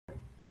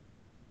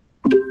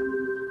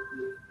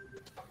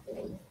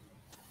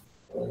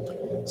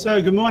So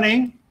good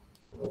morning.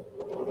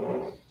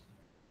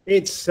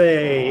 It's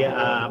a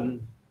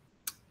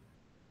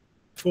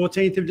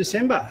 14th of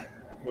December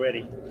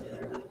already,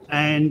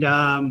 and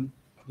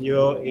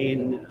you're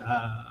in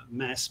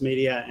Mass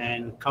Media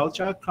and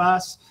Culture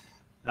class,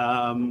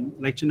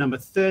 lecture number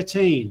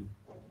 13,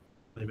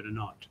 believe it or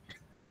not.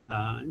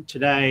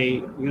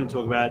 Today we're going to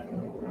talk about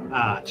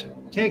art.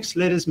 Text,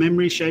 letters,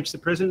 memory shapes the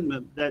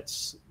present.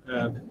 That's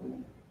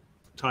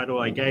title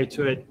I gave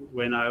to it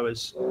when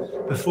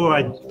before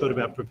I thought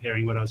about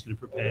preparing what I was going to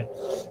prepare.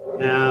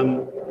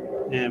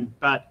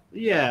 But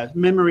yeah,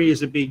 memory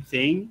is a big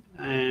thing,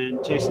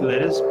 and text and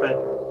letters,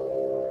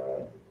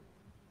 but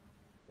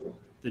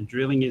the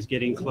drilling is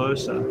getting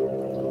closer.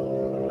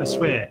 I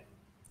swear,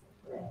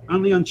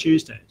 only on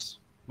Tuesdays,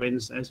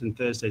 Wednesdays and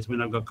Thursdays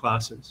when I've got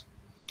classes.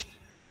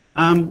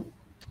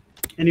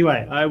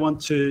 Anyway, I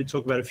want to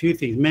talk about a few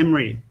things.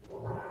 Memory.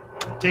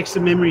 Text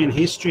and memory and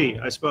history,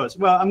 I suppose.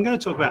 Well, I'm going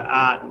to talk about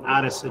art and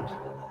artists and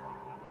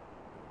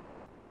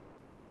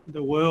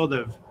the world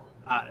of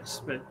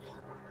artists, but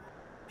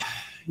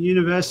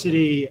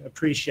university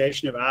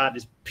appreciation of art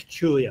is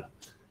peculiar,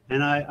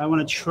 and I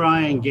want to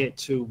try and get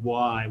to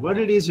why. What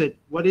is it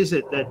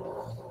that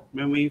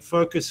when we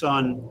focus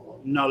on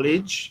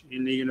knowledge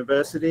in the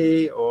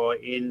university or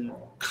in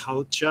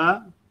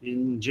culture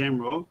in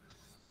general,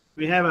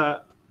 we have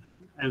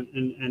and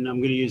I'm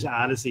going to use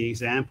art as the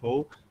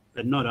example,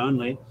 but not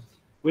only,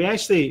 we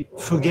actually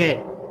forget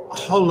a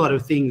whole lot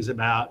of things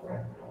about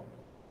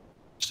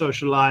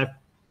social life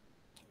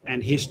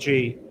and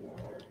history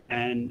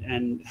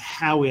and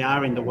how we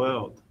are in the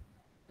world.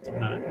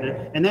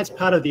 And that's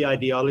part of the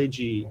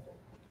ideology,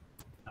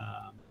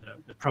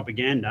 the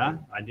propaganda,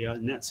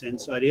 in that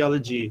sense,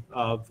 ideology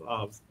of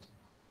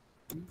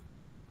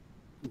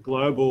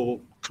global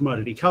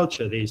commodity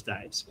culture these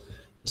days,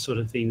 the sort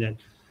of thing that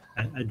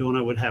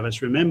Adorno would have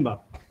us remember.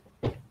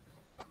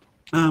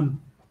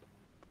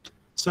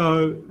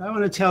 So I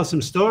want to tell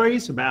some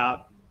stories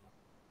about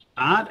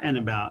art and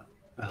about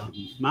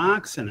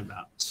Marx and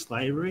about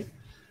slavery,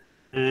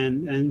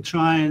 and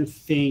try and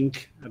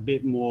think a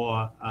bit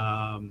more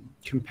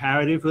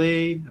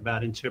comparatively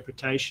about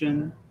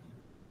interpretation,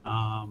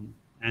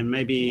 and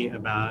maybe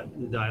about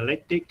the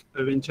dialectic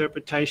of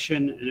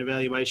interpretation and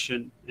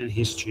evaluation and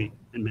history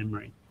and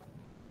memory.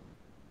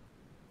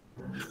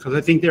 Because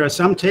I think there are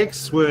some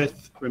texts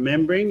worth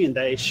remembering, and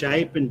they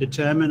shape and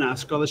determine our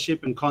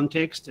scholarship and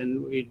context,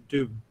 and we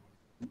do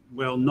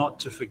well not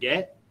to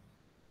forget,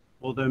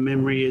 although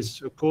memory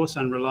is of course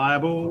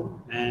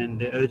unreliable, and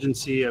the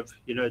urgency of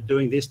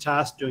doing this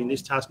task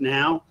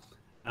now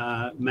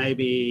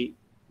maybe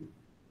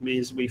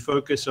means we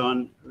focus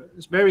on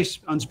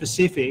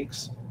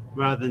specifics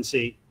rather than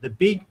see the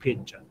big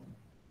picture.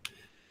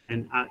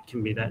 And art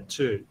can be that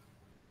too,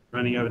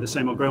 running over the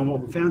same old ground,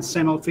 what we found,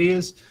 same old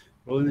fears,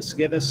 all in this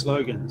together,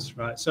 slogans,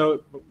 right?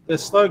 So the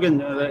slogan,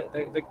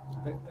 the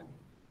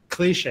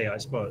cliche, I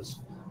suppose,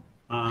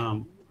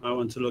 I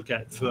want to look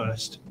at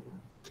first.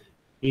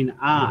 In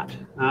art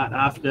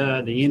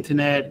after the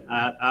internet,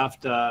 art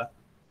after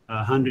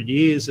 100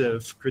 years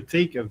of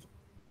critique of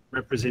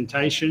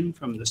representation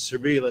from the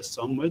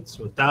surrealists onwards,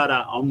 or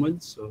Dada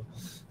onwards, or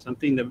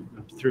something that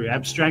through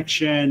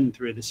abstraction,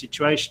 through the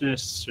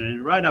situationists,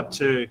 and right up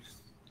to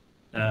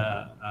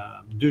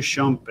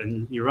Duchamp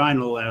and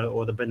urinal,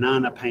 or the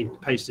banana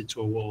pasted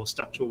to a wall,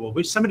 stuck to a wall,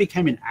 which somebody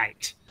came in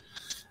 8,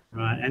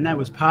 right? And that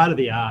was part of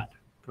the art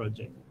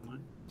project.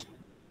 Right?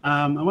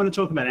 I want to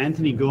talk about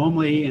Anthony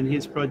Gormley and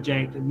his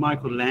project, and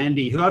Michael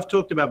Landy, who I've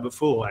talked about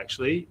before,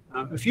 actually.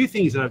 A few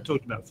things that I've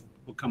talked about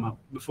will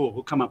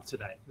come up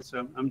today.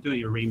 So I'm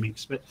doing a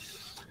remix, but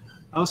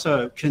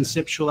also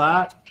conceptual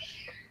art,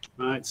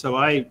 right? So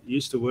I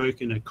used to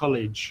work in a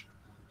college.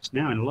 It's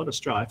now in a lot of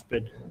strife,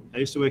 but I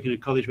used to work in a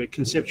college where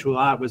conceptual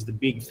art was the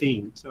big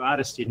thing. So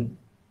artists didn't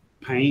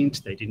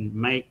paint, they didn't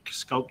make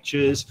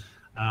sculptures,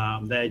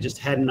 they just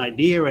had an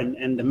idea,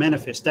 and the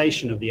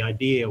manifestation of the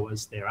idea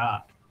was their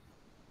art.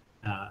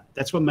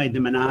 That's what made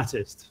them an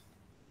artist.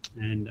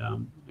 And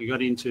we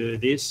got into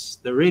this.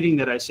 The reading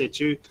that I set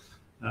you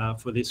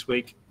for this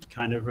week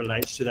kind of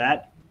relates to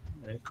that,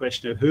 the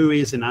question of who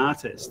is an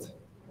artist,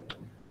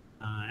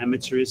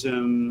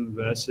 amateurism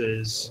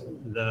versus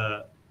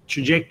the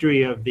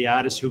trajectory of the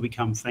artists who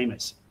become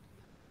famous.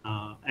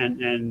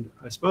 And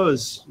I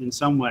suppose in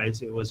some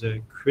ways it was a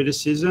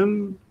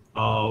criticism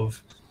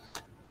of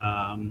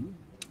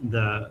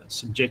the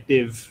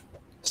subjective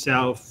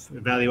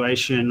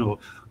self-evaluation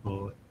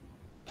or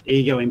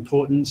ego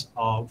importance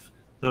of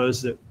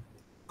those that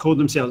call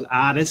themselves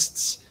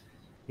artists,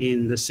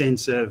 in the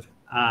sense of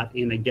art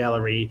in a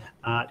gallery,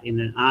 art in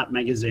an art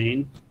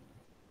magazine,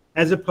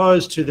 as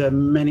opposed to the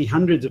many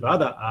hundreds of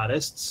other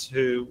artists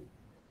who,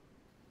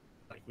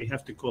 we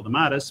have to call them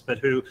artists, but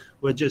who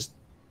were just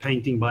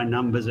painting by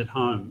numbers at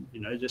home,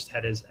 just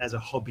had as a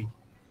hobby.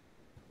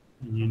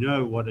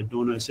 And what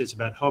Adorno says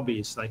about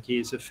hobbies, like he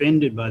is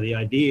offended by the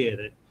idea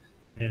that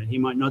he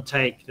might not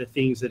take the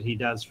things that he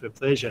does for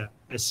pleasure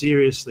as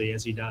seriously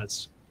as he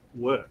does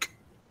work.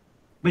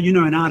 But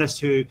an artist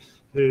who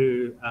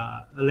who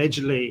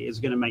allegedly is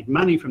going to make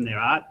money from their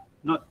art.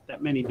 Not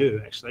that many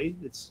do, actually.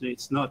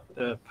 It's not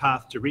the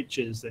path to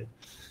riches that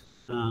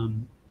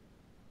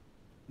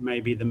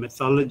maybe the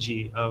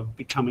mythology of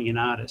becoming an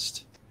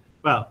artist.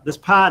 Well, this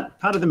part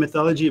of the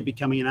mythology of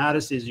becoming an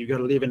artist is you've got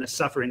to live and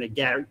suffer in a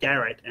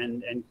garret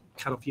and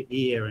cut off your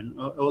ear and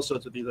all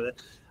sorts of things like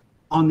that.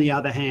 On the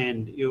other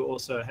hand, you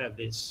also have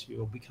this,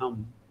 you'll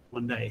become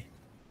one day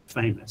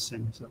famous.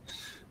 And so,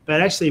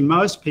 but actually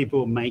most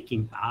people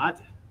making art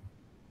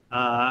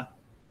are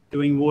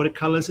doing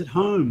watercolors at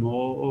home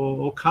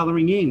or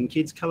coloring in,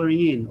 kids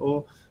coloring in,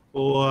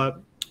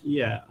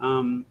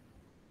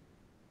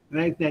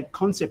 that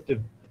concept of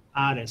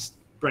artist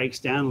breaks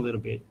down a little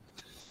bit.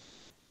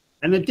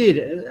 And it did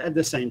at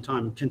the same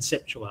time.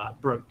 Conceptual art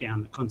broke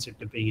down the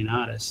concept of being an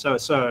artist.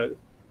 So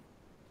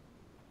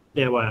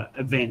there were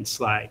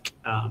events like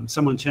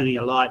someone turning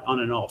a light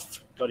on and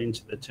off got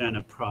into the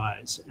Turner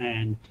Prize,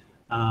 and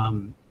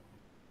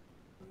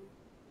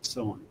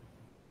so on.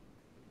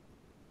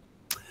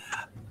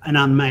 An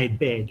unmade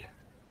bed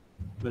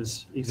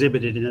was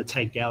exhibited in a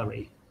Tate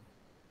Gallery.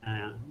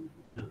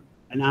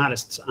 An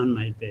artist's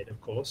unmade bed, of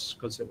course,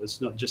 because it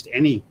was not just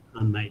any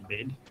unmade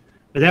bed.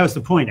 But that was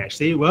the point,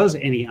 actually. It was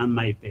any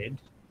unmade bed,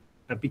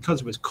 but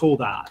because it was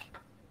called art,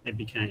 it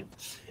became.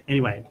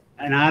 Anyway,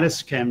 an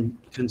artist can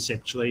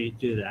conceptually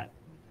do that,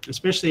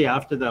 especially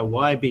after the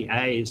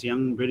YBA's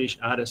Young British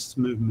Artists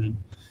movement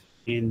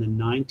in the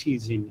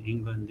 90s in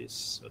England, this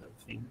sort of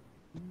thing.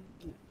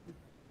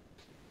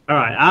 All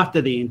right,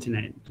 after the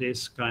internet,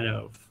 this kind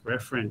of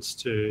reference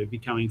to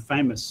becoming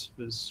famous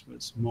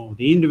was more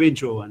the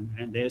individual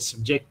and their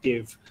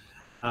subjective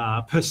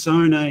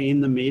persona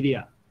in the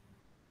media.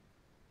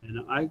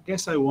 And I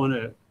guess I want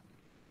to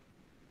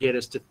get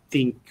us to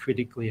think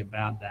critically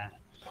about that,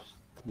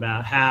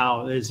 about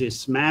how there's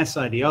this mass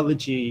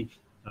ideology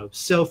of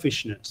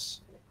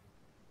selfishness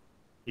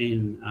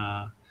in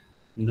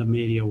the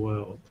media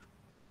world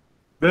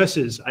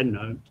versus, I don't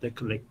know, the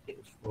collective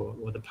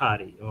or the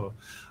party or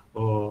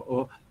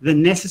the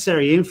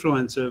necessary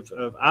influence of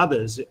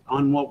others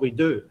on what we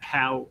do.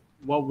 How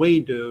what we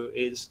do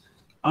is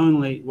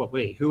only what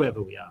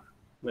whoever we are,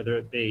 whether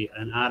it be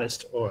an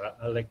artist or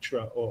a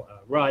lecturer or a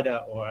writer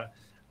or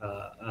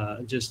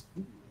just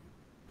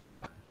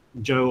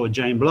Joe or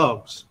Jane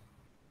Bloggs,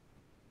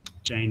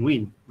 Jane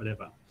Wynne,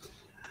 whatever,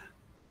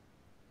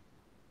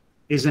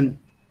 isn't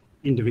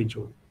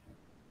individual.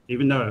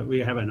 Even though we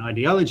have an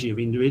ideology of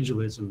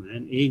individualism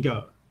and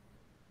ego,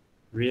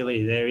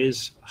 really there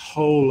is a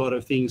whole lot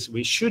of things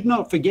we should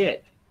not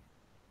forget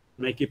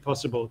make it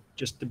possible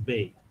just to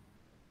be.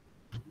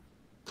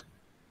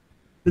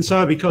 And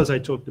so because I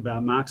talked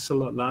about Marx a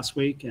lot last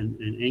week and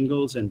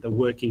Engels and the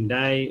working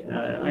day,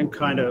 I'm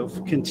kind of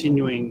going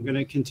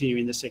to continue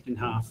in the second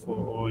half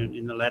or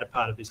in the latter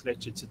part of this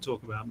lecture to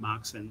talk about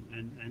Marx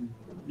and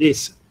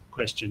this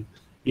question,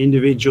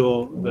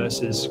 individual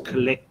versus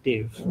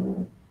collective,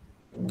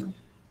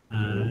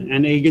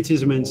 and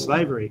egotism and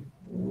slavery,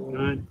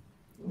 right?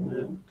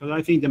 Because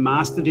I think the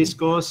master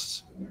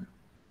discourse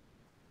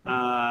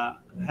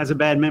has a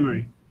bad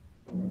memory.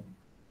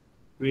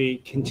 We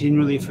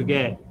continually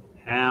forget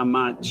how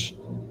much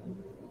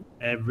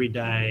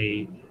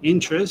everyday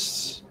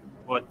interests,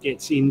 what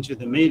gets into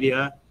the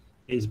media,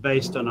 is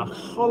based on a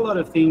whole lot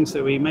of things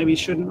that we maybe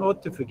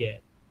ought to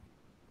forget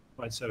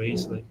quite so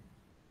easily.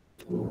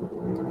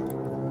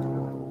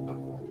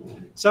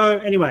 So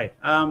anyway,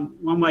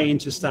 one way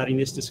into starting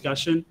this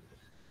discussion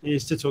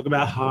is to talk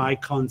about high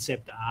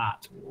concept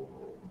art.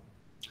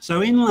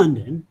 So in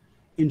London,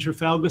 in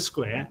Trafalgar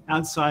Square,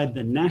 outside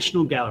the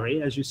National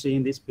Gallery, as you see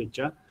in this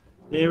picture,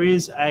 there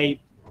is a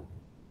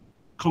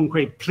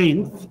concrete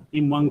plinth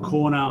in one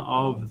corner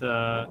of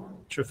the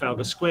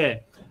Trafalgar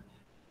Square.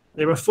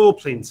 There are 4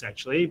 plinths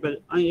actually,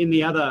 but in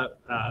the other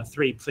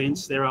 3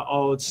 plinths, there are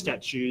old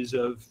statues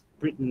of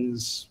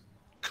Britain's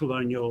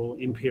colonial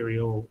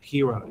imperial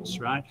heroes,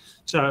 right?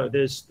 So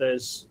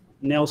there's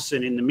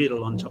Nelson in the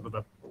middle on top of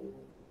a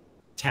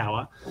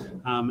tower,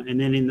 and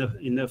then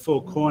in the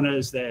 4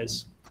 corners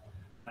there's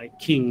like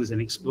kings and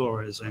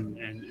explorers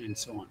and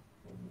so on,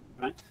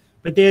 right?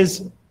 But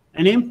there's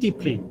an empty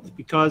plinth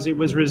because it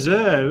was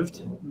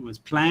reserved, it was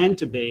planned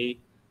to be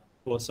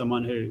for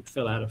someone who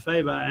fell out of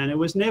favor, and it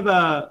was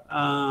never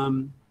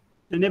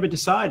they never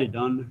decided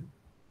on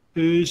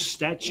whose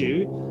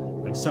statue,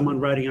 like someone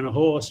riding on a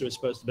horse it was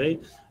supposed to be,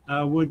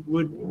 would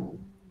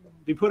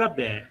be put up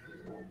there.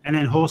 And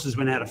then horses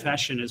went out of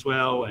fashion as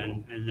well,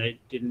 and they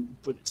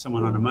didn't put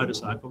someone on a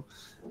motorcycle.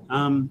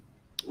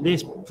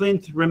 This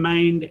plinth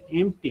remained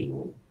empty,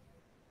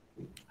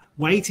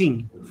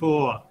 waiting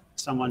for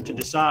someone to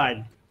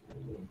decide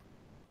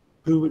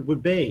who it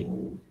would be.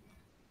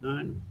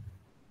 Right?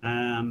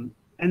 And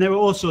there were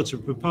all sorts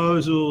of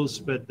proposals,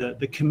 but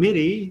the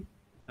committee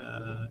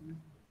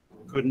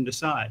couldn't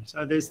decide.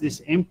 So there's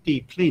this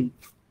empty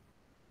plinth.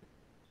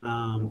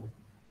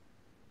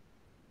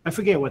 I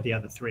forget what the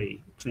other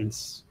 3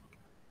 plinths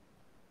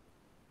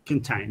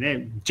contain.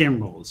 They're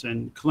generals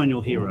and colonial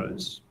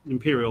heroes,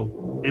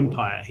 imperial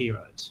empire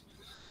heroes.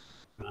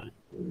 Right?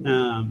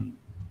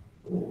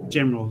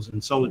 generals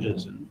and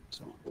soldiers and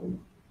so on.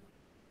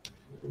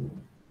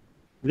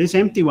 This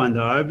empty one,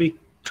 though,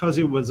 because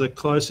it was the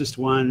closest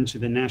one to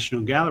the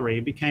National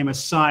Gallery, became a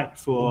site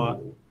for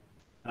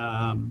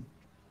a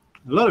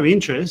lot of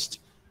interest.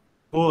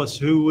 Of course,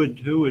 who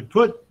would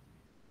put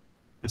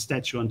a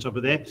statue on top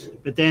of there?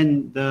 But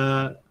then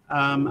the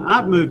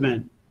art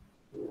movement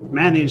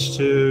managed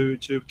to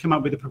come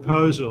up with a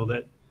proposal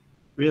that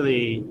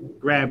really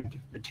grabbed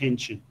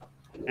attention.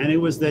 And it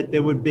was that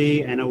there would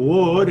be an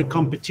award, a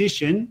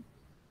competition,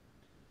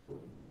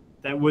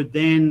 that would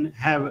then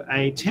have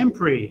a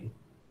temporary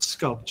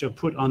sculpture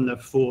put on the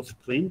fourth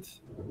plinth.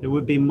 It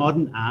would be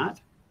modern art,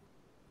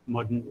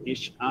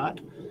 modern-ish art,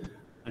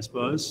 I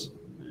suppose.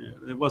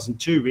 It wasn't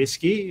too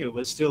risky. It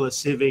was still a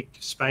civic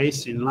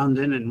space in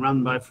London and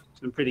run by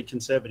some pretty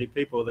conservative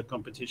people, the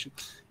competition.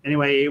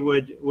 Anyway, it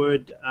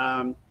would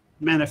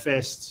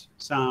manifest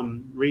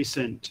some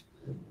recent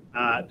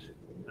art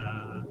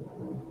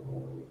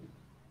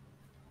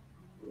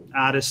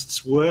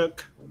artists'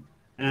 work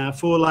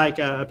for like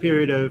a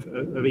period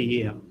of a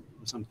year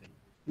or something.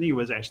 I think it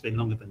was actually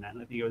longer than that.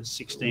 I think it was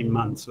 16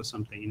 months or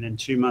something, and then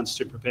 2 months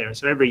to prepare it.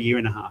 So every year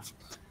and a half.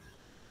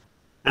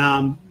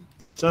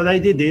 So they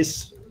did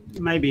this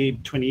maybe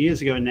 20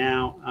 years ago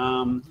now.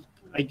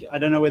 I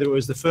don't know whether it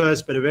was the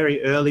first, but a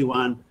very early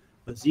one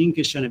was Inka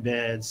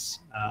Schöneberg's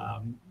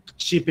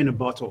Ship in a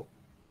Bottle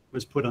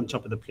was put on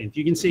top of the plinth.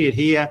 You can see it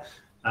here.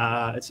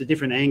 It's a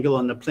different angle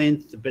on the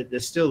plinth, but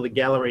there's still the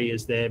gallery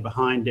is there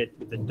behind it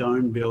with the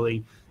dome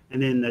building,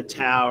 and then the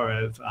tower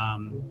of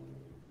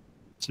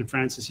St.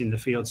 Francis in the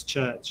Fields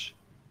Church.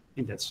 I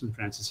think that's St.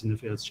 Francis in the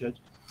Fields Church.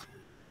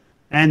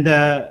 And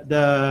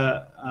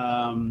the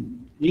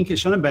Inka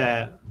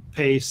Schöneberg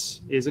piece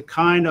is a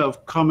kind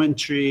of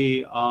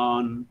commentary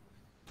on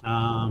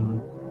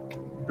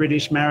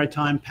British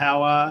maritime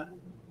power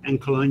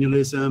and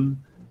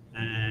colonialism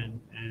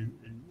and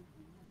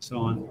so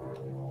on.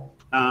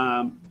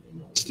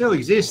 Still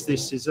exists.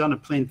 This is on a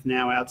plinth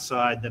now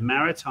outside the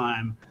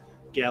Maritime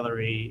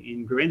Gallery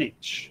in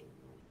Greenwich.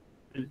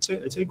 And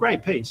it's a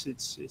great piece.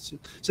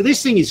 So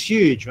this thing is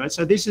huge, right?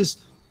 So this is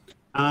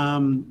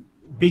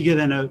bigger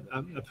than a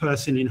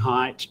person in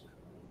height.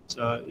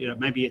 So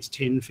maybe it's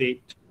 10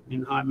 feet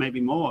in height, maybe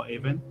more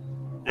even.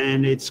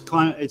 And it's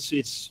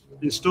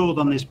installed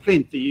on this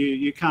plinth that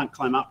you can't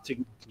climb up to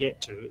get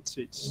to.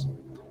 It's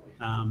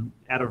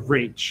out of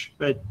reach.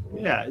 But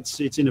yeah, it's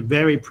in a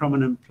very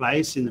prominent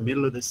place in the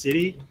middle of the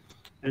city.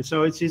 And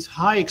so it's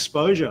high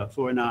exposure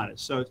for an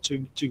artist. So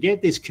to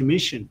get this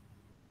commission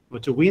or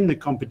to win the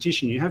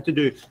competition, you have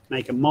to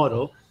make a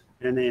model,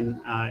 and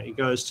then it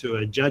goes to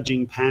a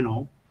judging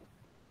panel.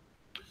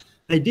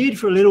 They did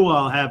for a little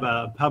while have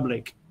a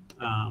public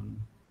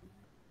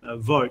a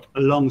vote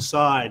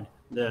alongside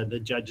the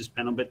judges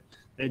panel, but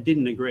they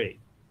didn't agree.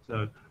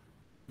 So,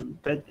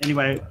 but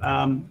anyway,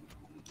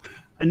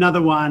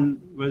 another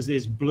one was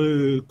this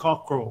blue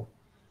cockerel.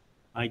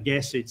 I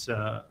guess it's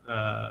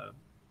a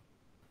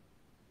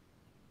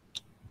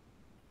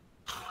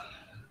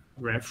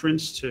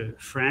reference to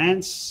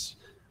France.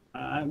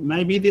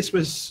 Maybe this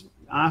was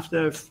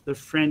after the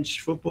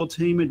French football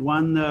team had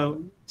won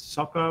the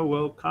Soccer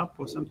World Cup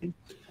or something.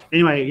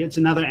 Anyway, it's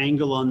another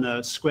angle on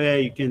the square.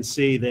 You can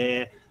see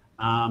there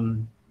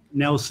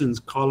Nelson's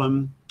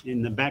column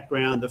in the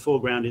background. The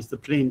foreground is the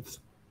plinth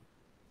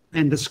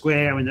and the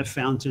square and the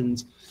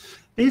fountains.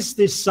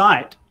 This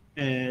site,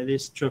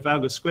 this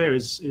Trafalgar Square,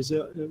 is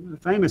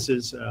famous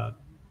as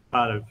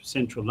part of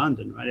central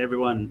London, right?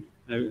 Everyone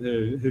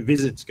who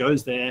visits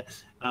goes there.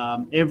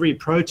 Every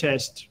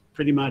protest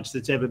pretty much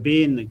that's ever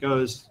been that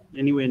goes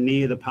anywhere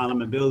near the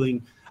Parliament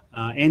building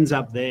ends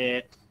up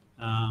there.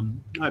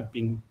 I've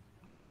been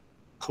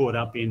caught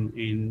up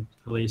in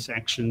police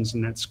actions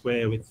in that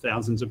square with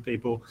thousands of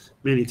people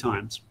many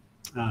times,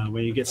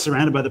 where you get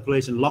surrounded by the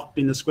police and locked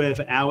in the square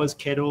for hours,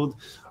 kettled,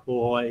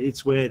 or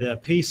it's where the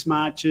peace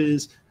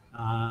marches,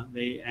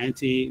 the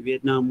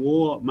anti-Vietnam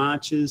War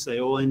marches, they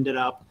all ended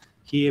up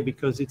here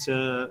because it's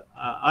a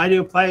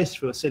ideal place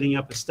for setting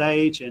up a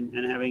stage and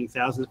having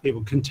thousands of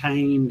people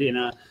contained in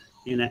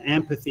an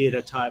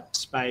amphitheater type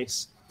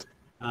space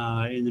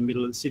in the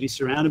middle of the city,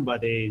 surrounded by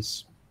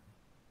these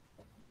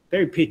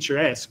very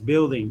picturesque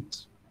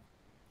buildings.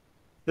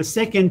 The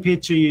second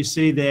picture you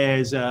see there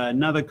is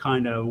another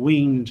kind of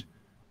winged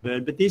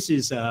bird, but this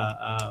is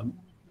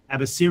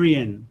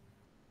Abyssinian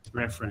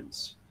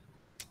reference.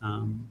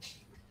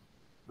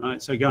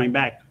 Right, so going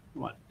back,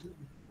 what,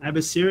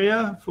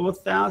 Abyssinia,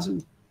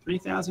 4,000,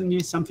 3,000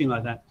 years, something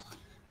like that,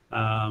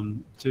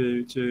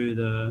 to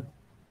the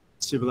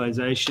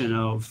civilization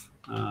of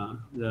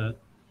the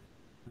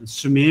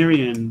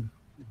Sumerian,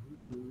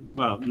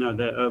 well,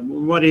 no,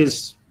 what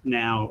is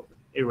now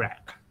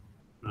Iraq,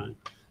 right?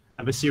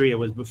 Abyssinia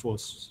was before.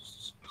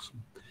 So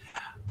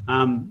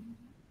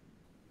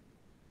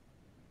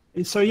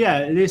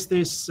yeah,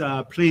 this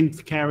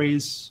plinth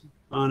carries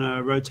on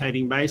a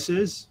rotating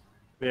basis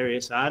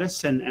various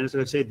artists, and as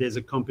I said, there's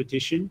a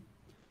competition.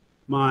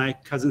 My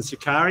cousin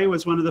Sakari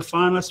was one of the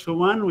finalists for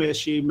one, where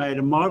she made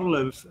a model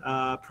of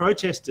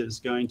protesters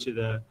going to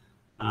the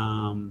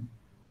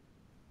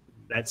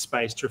that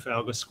space,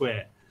 Trafalgar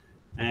Square.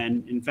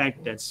 And in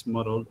fact, that's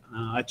modelled,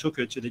 I took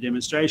her to the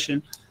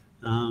demonstration,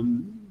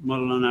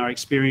 modelled on our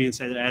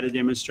experience at a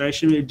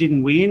demonstration. It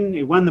didn't win,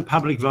 it won the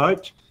public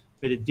vote,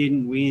 but it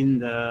didn't win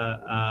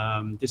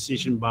the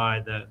decision by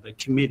the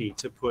committee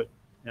to put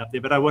out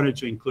there. But I wanted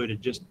to include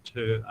it just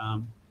to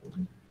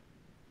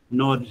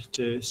nod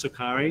to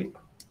Sakari,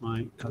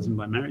 my cousin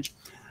by marriage,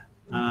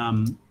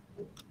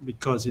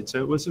 because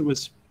it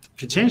was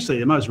potentially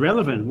the most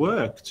relevant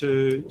work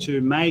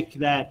to make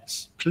that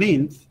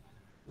plinth,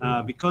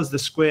 because the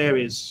square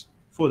is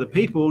for the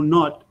people,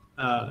 not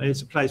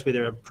it's a place where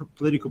there are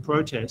political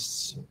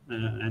protests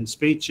and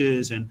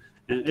speeches, and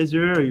it's a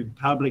very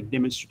public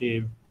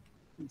demonstrative,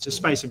 it's a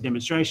space of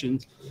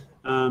demonstrations,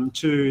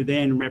 to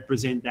then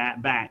represent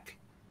that back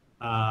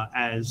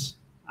as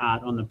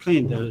art on the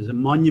plinth as a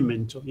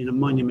monument, in a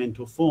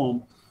monumental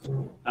form.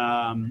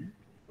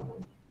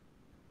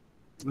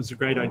 It was a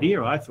great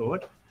idea, I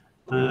thought.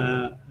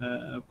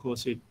 Of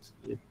course, it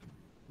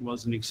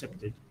wasn't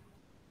accepted.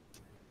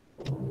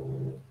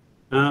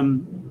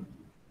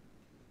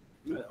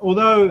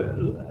 Although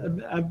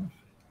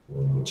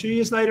 2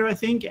 years later, I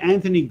think,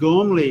 Anthony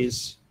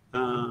Gormley's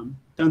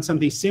done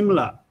something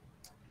similar,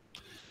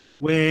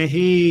 where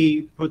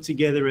he put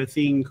together a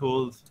thing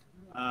called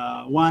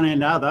One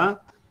and Other,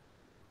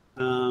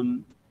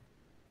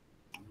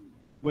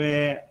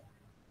 where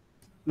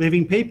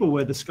living people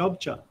were the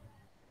sculpture.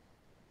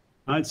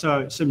 Right,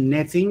 so some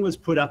netting was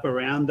put up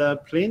around the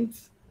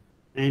plinth,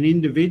 and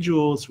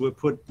individuals were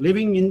put,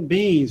 living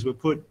beings were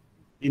put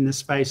in the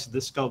space of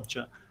the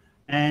sculpture.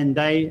 And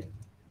they,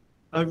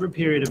 over a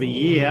period of a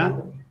year,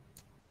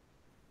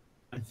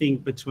 I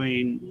think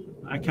between,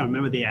 I can't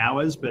remember the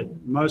hours, but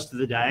most of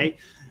the day,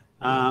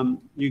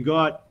 you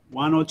got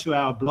 1 or 2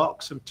 hour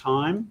blocks of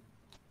time,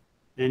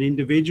 and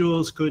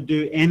individuals could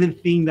do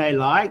anything they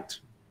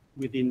liked,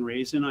 within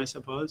reason, I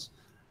suppose,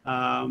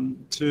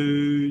 on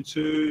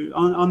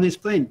this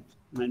plinth.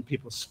 And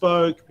people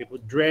spoke, people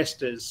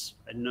dressed as,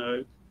 I don't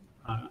know,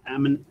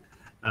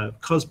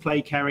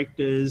 cosplay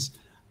characters.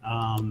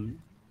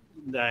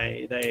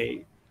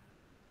 They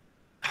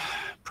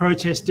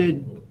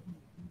protested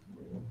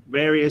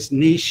various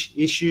niche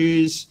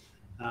issues.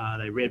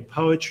 They read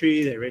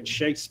poetry, they read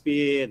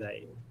Shakespeare,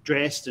 they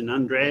dressed and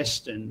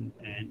undressed, and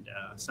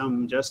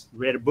some just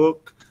read a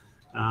book,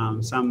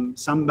 some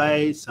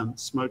sunbathed, some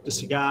smoked a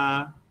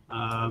cigar.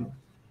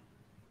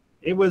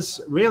 It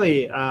was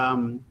really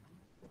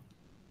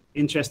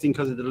interesting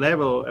because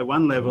at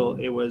one level,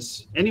 it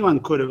was, anyone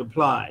could have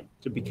applied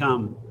to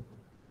become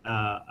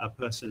a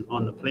person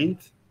on the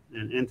plinth.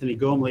 And Anthony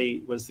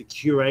Gormley was the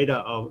curator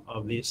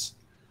of this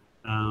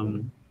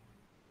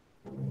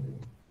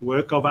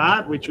work of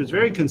art, which was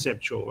very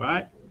conceptual,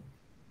 right?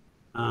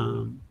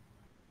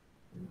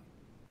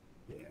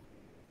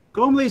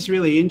 Gormley's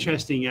really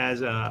interesting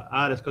as an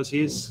artist because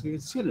he's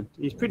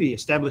pretty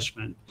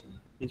establishment.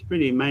 He's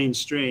pretty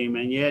mainstream,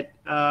 and yet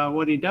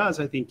what he does,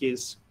 I think,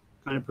 is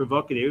kind of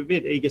provocative, a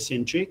bit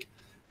egocentric.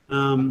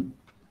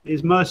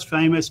 His most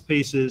famous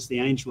pieces, The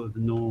Angel of the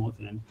North,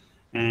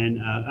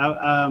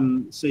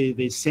 and see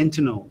the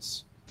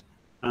Sentinels.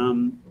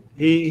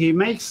 He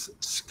makes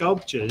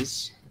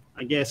sculptures,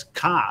 I guess,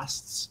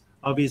 casts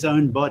of his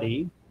own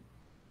body.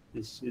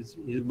 His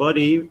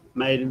body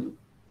made.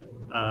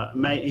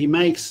 He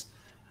makes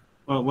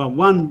well,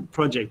 one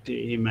project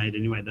he made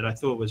anyway that I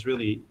thought was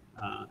really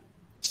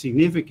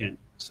significant,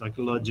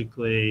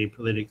 psychologically,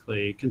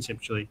 politically,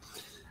 conceptually,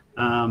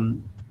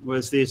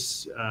 was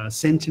this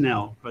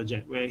Sentinel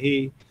project, where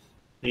he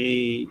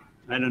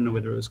I don't know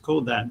whether it was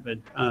called that, but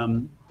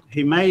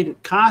he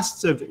made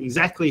casts of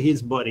exactly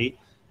his body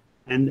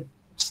and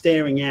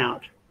staring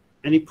out,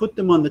 and he put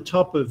them on the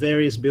top of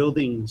various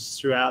buildings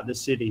throughout the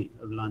city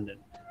of London.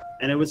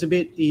 And it was a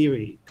bit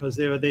eerie because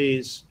there were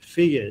these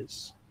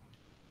figures.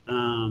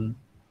 And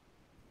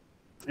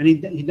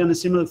he'd done a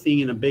similar thing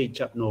in a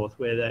beach up north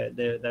where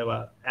they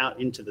were out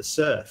into the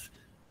surf,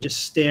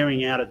 just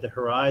staring out at the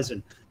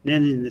horizon. And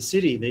then in the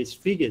city, these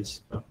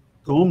figures,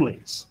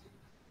 Gormleys,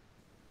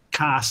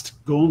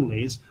 cast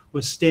Gormleys,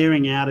 were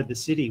staring out at the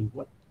city,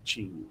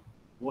 watching.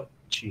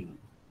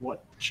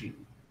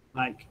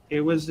 Like,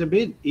 it was a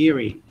bit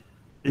eerie.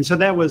 And so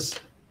that was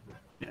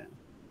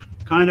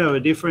kind of a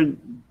different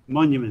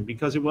monument,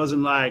 because it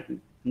wasn't like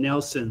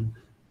Nelson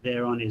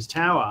there on his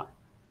tower,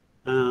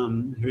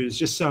 who's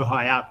just so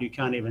high up you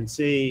can't even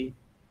see.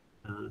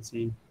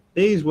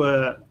 These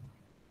were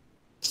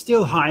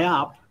still high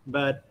up,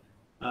 but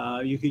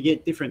you could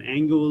get different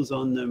angles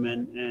on them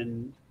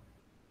and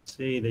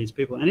see these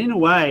people. And in a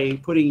way,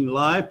 putting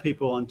live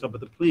people on top of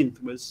the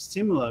plinth was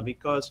similar,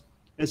 because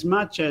as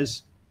much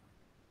as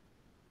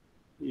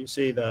you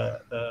see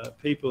the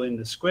people in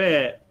the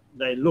square,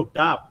 they looked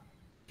up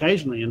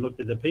occasionally and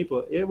looked at the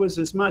people. It was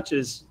as much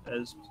as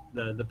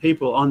the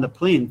people on the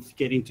plinth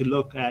getting to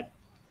look at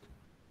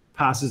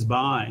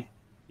passers-by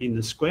in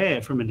the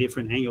square from a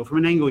different angle, from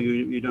an angle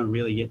you don't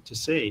really get to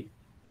see.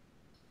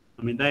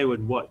 I mean, they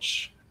would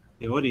watch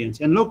the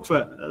audience and look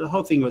for, the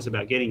whole thing was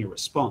about getting a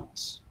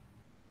response.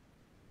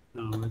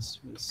 No, it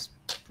was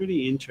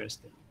pretty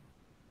interesting.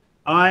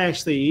 I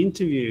actually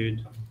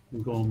interviewed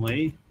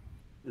Gormley,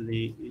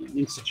 the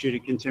Institute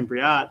of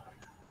Contemporary Art,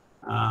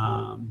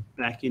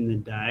 back in the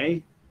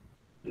day.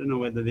 I don't know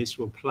whether this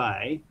will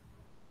play.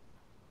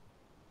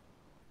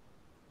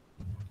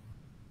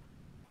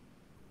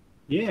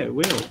 Yeah, it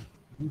will.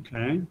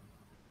 Okay.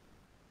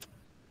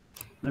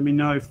 Let me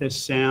know if this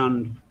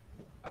sound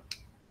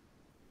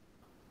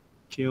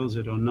kills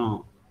it or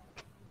not.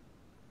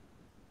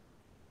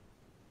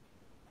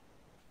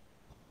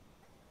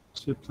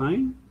 Is it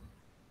playing?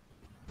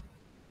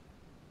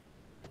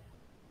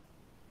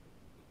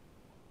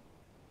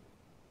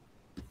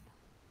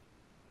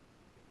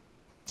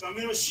 So I'm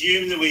going to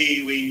assume that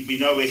we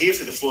know we're here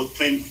for the fourth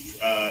plinth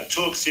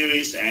talk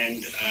series,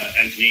 and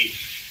Anthony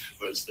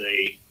was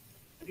the,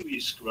 how do you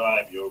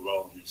describe your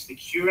role? It's the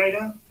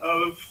curator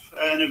of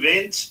an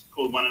event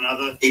called One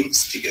Another.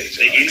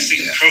 Instigator. The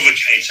instant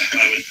provocator,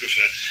 I would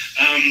prefer.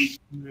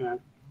 Yeah.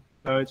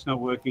 So it's not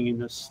working in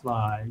the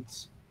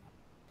slides.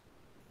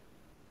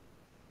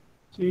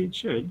 See, it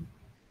should.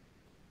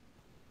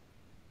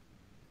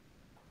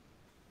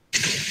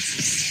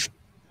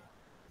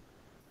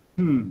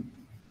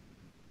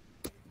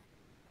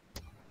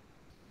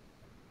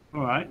 All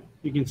right,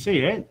 you can see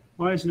it.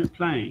 Why isn't it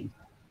playing?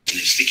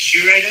 It's the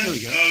curator of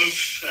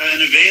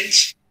an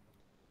event.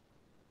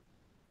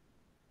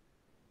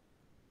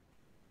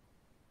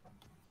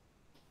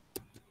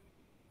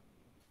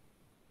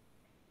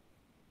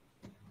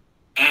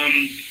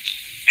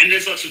 And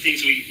there's lots of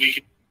things we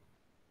can...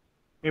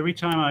 Every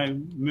time I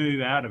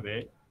move out of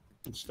it,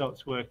 it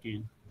stops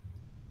working.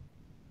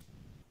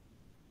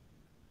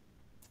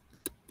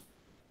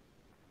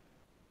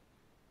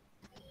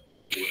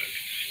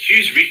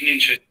 Hugh's written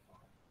into...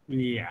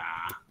 Yeah.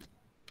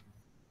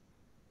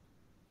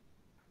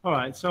 All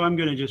right, so I'm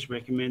going to just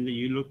recommend that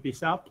you look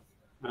this up.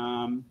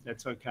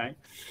 That's okay.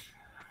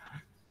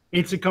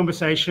 It's a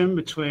conversation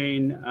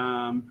between,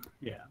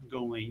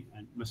 Gormley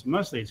and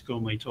mostly it's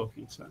Gormley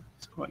talking, so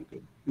it's quite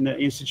good. And the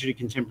Institute of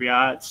Contemporary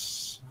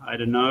Arts, I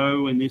don't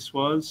know when this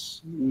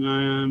was.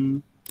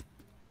 Wonder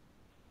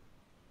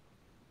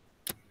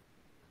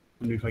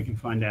if I can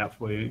find out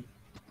for you.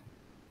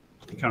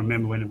 I can't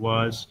remember when it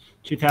was.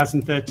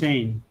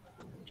 2013,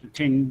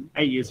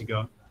 8 years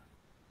ago.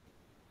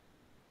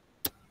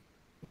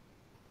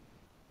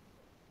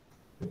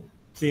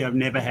 See, I've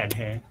never had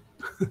hair.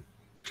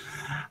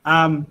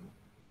 Now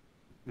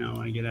I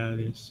want to get out of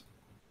this.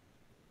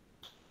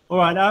 All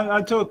right,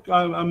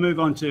 I'll move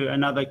on to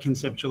another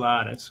conceptual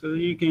artist. So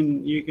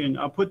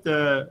I'll put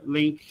the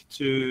link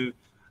to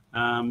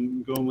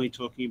Gormley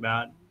talking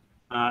about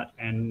art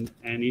and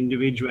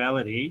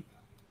individuality,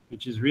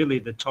 which is really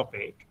the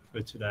topic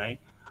for today,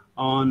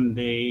 on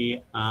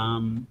the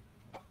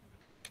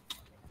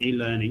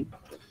e-learning.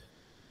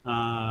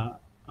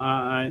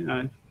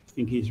 I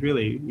think he's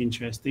really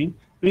interesting.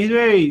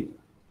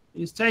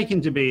 He's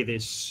taken to be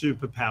this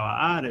superpower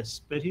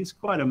artist, but he's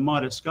quite a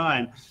modest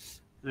guy.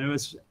 And it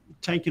was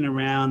taken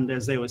around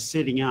as they were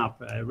setting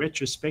up a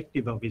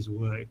retrospective of his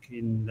work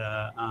in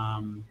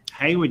the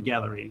Hayward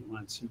Gallery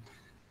once.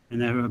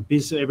 And they were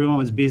busy, everyone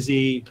was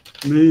busy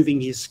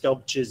moving his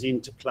sculptures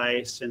into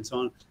place and so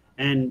on.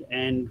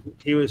 And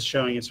he was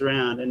showing us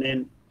around. And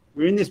then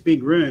we're in this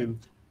big room,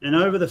 and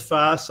over the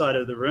far side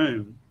of the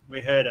room,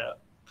 we heard a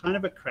kind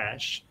of a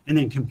crash and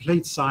then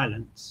complete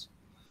silence.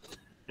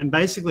 And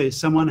basically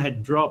someone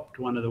had dropped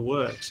one of the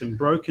works and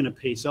broken a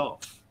piece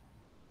off,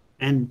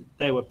 and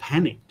they were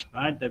panicked,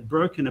 right? They've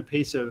broken a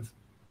piece of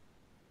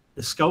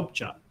the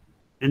sculpture,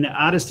 and the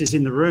artist is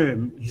in the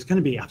room. He's going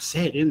to be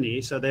upset, isn't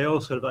he? So they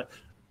all sort of like,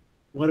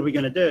 what are we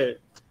going to do?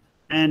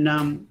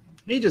 And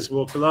he just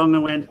walked along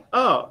and went,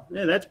 oh,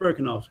 yeah, that's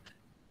broken off.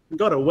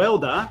 Got a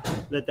welder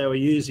that they were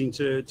using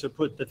to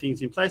put the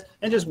things in place,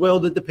 and just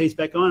welded the piece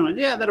back on and went,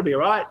 yeah, that'll be all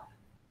right,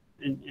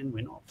 and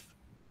went off.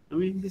 I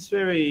mean, it's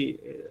very...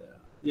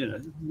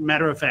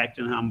 matter of fact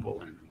and humble.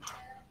 And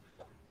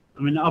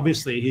I mean,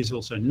 obviously he's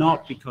also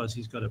not, because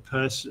he's got a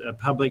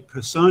public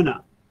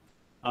persona,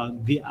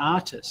 the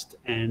artist,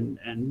 and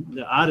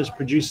the artist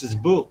produces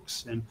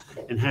books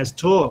and has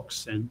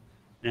talks, and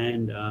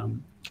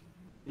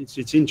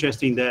it's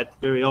interesting that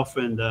very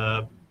often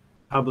the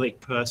public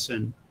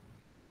person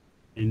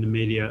in the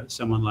media,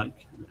 someone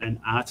like an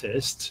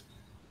artist,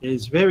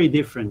 is very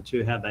different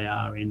to how they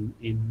are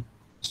in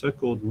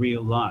so-called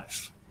real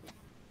life.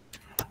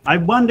 I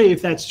wonder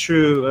if that's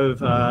true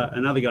of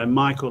another guy,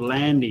 Michael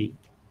Landy,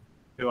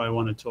 who I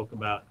want to talk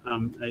about,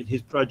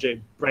 his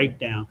project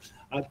Breakdown.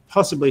 I've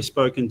possibly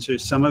spoken to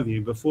some of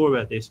you before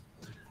about this.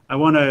 I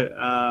want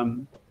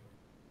to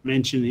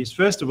mention this.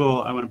 First of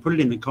all, I want to put it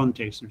in the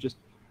context of just...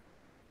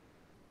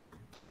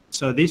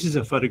 So this is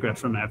a photograph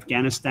from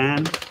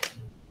Afghanistan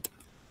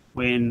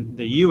when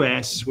the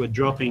US were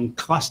dropping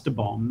cluster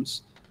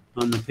bombs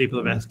on the people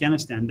of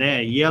Afghanistan.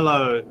 They're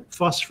yellow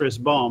phosphorus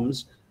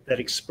bombs that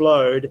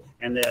explode,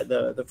 and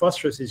the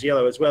phosphorus is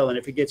yellow as well, and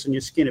if it gets on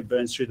your skin, it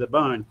burns through the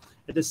bone.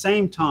 At the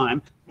same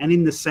time, and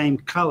in the same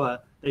color,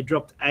 they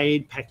dropped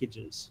aid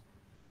packages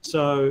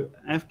So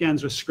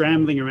Afghans were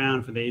scrambling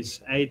around for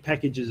these aid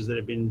packages that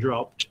had been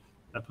dropped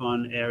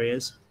upon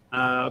areas,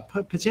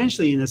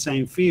 potentially in the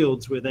same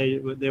fields where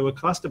there were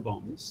cluster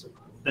bombs,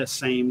 that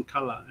same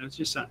color. It was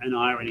just an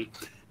irony.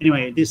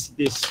 Anyway, this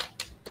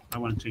I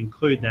wanted to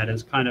include that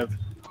as kind of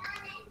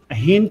a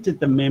hint at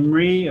the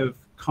memory of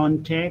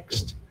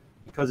context,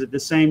 because at the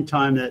same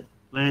time that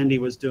Landy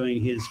was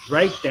doing his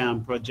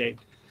breakdown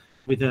project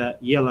with a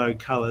yellow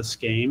color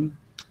scheme,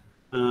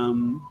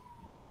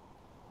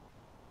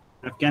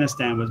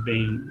 Afghanistan was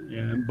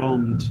being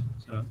bombed.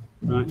 So,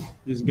 right,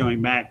 this is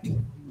going back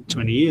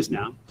 20 years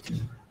now.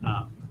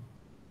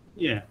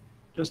 Yeah,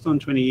 just on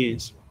 20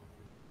 years.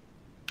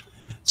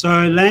 So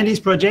Landy's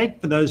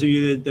project, for those of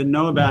you that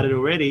know about it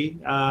already,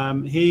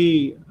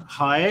 he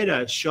hired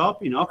a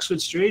shop in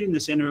Oxford Street in the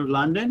centre of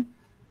London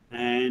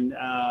and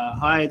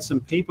hired some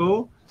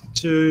people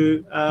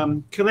to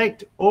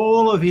collect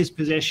all of his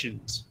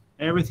possessions,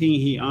 everything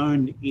he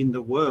owned in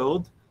the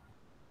world,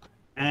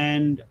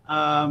 and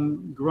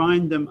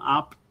grind them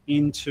up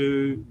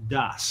into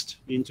dust,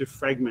 into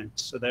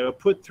fragments. So they were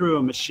put through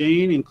a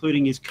machine,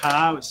 including his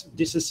car, was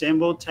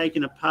disassembled,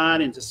 taken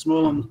apart into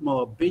smaller and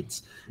smaller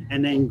bits,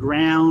 and then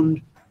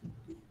ground.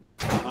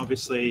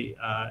 Obviously,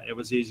 it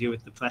was easier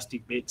with the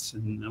plastic bits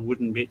and the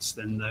wooden bits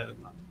than the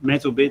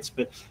metal bits,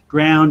 but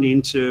ground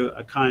into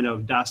a kind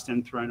of dust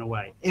and thrown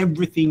away.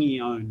 Everything he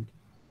owned,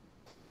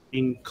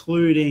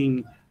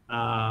 including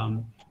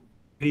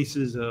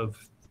pieces of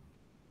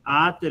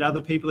art that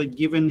other people had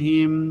given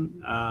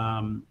him,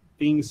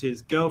 things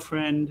his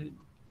girlfriend,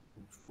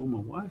 former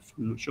wife,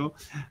 I'm not sure,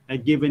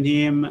 had given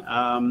him,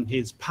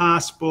 his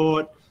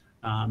passport,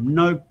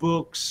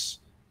 notebooks,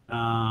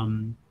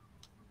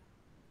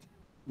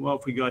 what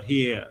have we got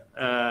here?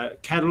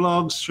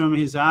 Catalogues from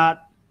his art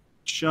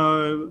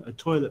show, a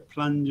toilet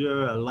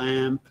plunger, a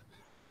lamp,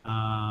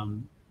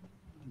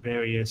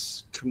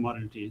 various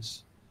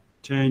commodities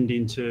turned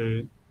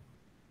into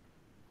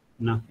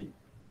nothing,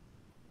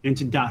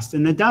 into dust.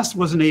 And the dust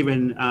wasn't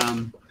even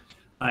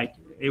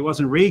it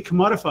wasn't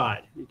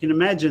re-commodified. You can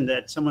imagine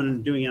that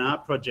someone doing an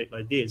art project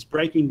like this,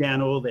 breaking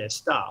down all their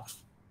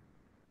stuff,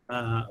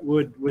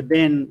 would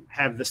then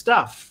have the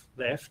stuff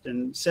left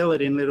and sell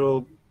it in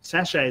little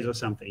sachets or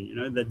something, you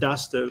know, the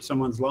dust of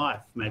someone's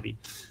life maybe,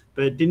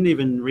 but it didn't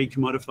even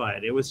re-commodify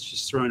it. It was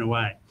just thrown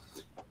away.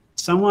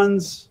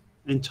 Someone's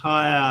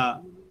entire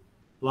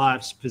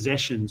life's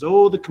possessions,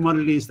 all the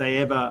commodities they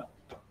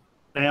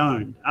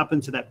owned up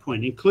until that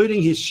point,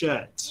 including his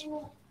shirts,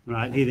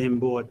 right? He then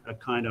bought a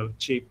kind of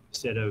cheap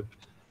set of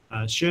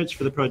shirts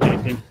for the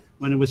project, and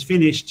when it was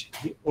finished,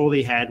 all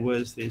he had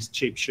was these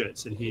cheap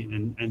shirts that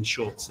and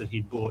shorts that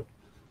he'd bought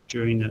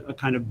during a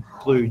kind of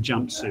blue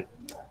jumpsuit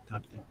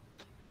type thing.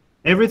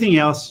 Everything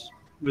else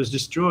was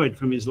destroyed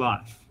from his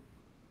life.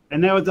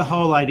 And that was the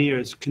whole idea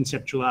as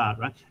conceptual art,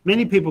 right?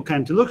 Many people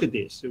came to look at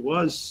this. It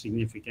was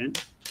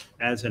significant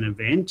as an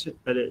event,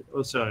 but it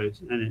also,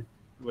 and it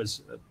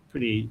was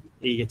pretty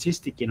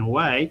egotistic in a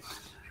way.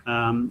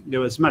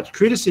 There was much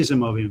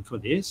criticism of him for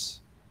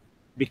this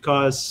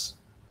because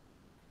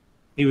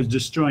he was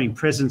destroying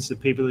presents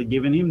that people had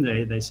given him.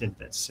 They said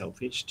that's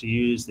selfish to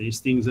use these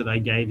things that I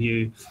gave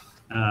you,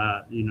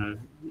 you know,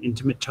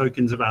 intimate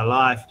tokens of our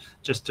life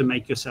just to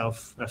make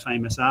yourself a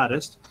famous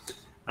artist.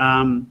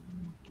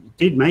 It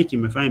did make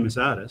him a famous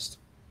artist.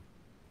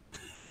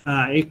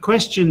 It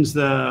questions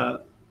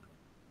the,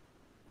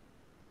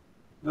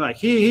 like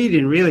he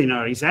didn't really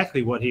know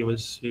exactly what he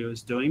was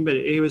doing, but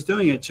he was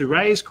doing it to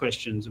raise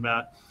questions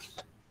about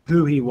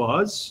who he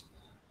was.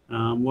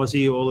 Was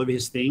he all of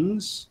his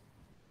things?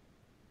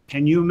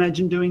 Can you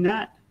imagine doing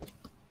that?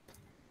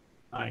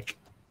 Like,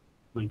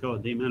 my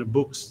God, the amount of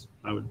books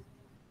I would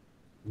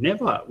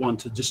never want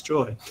to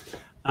destroy.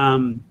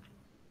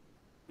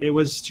 It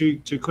was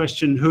to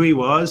question who he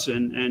was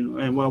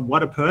and well,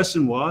 what a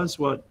person was,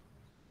 what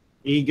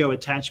ego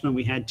attachment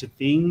we had to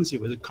things.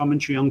 It was a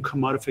commentary on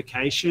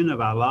commodification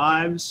of our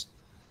lives.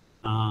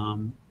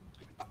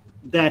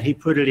 That he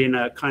put it in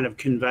a kind of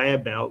conveyor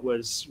belt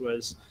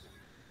was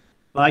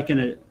like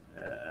a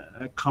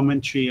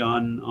commentary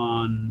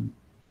on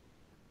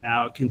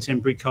our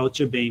contemporary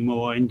culture being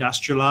more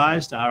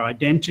industrialized, our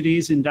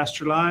identities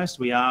industrialized.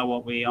 We are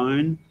what we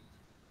own.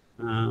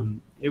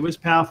 It was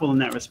powerful in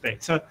that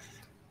respect. So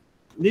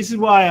this is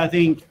why I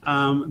think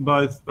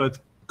both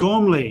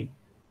Gormley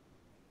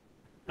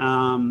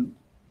and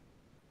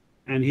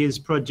his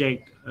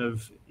project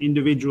of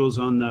individuals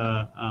on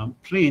the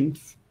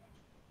plinth,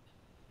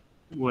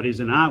 what is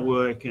an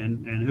artwork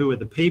and who are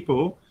the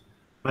people,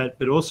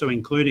 but also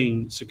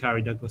including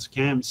Sakari Douglas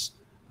Camp's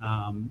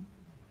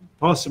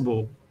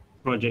possible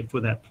project for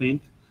that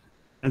plinth,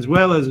 as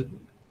well as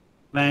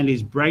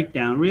Landy's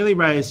breakdown, really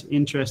raise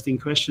interesting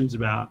questions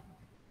about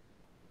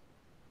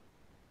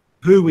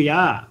who we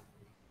are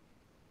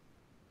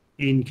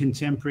in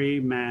contemporary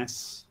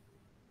mass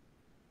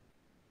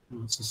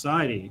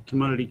society,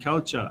 commodity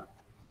culture.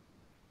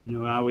 You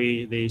know, are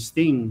we these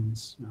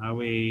things? Are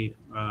we?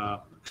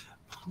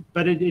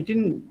 But it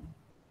didn't.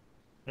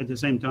 At the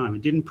same time,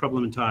 it didn't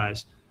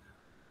problematize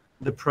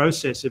the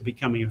process of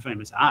becoming a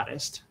famous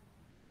artist.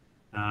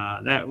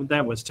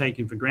 That was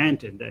taken for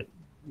granted, that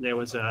there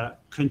was a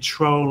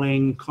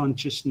controlling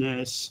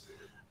consciousness,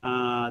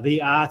 the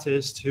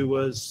artist who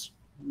was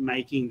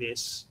making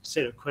this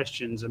set of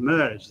questions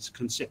emerge, this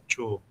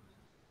conceptual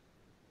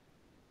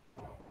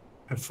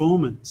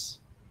performance,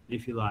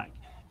 if you like.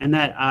 And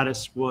that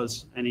artist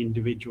was an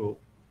individual,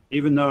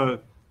 even though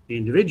the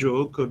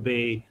individual could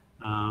be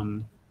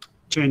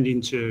turned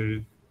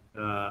into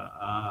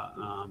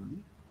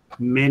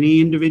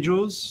many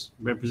individuals,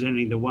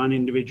 representing the one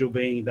individual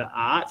being the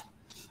art,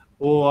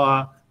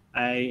 or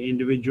a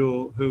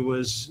individual who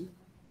was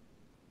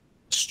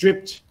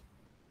stripped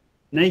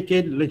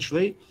naked,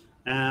 literally,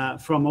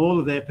 from all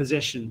of their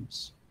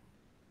possessions.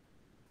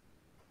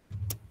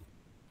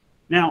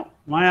 Now,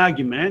 my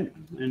argument,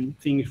 and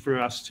thing for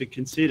us to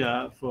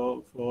consider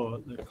for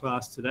the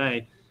class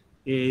today,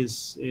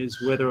 is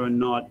whether or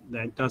not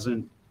that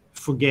doesn't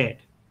forget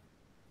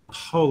a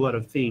whole lot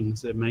of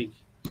things that make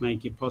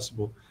it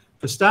possible.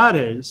 For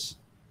starters,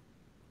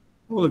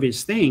 all of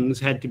his things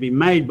had to be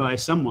made by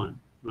someone,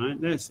 right?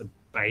 That's the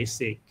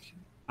basic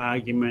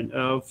argument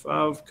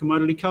of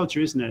commodity culture,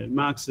 isn't it?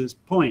 Marx's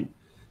point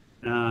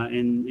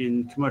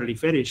in Commodity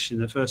Fetish in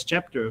the first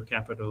chapter of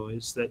Capital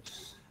is that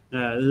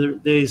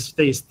there's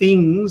these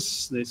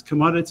things, these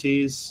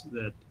commodities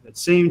that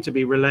seem to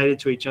be related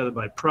to each other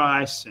by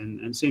price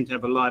and seem to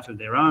have a life of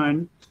their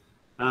own,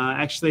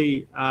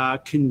 actually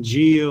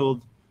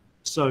congealed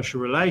social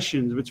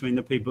relations between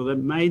the people that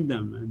made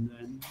them.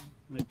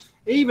 And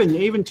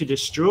even to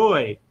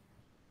destroy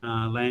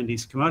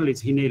Landy's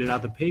commodities, he needed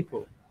other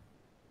people.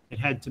 It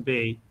had to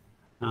be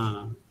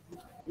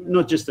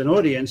not just an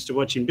audience to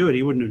watch him do it.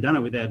 He wouldn't have done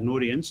it without an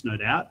audience, no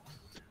doubt.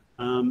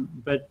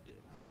 But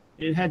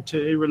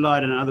it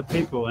relied on other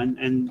people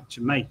and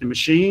to make the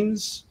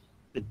machines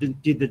that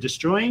did the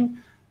destroying,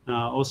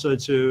 also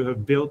to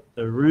have built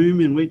the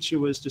room in which it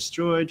was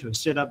destroyed, to have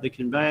set up the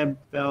conveyor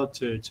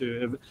belt,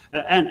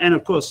 and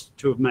of course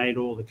to have made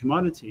all the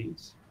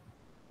commodities.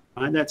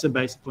 Right? That's a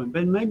basic point.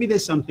 But maybe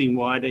there's something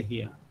wider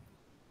here.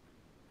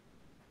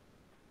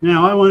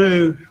 Now I want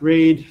to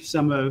read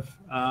some of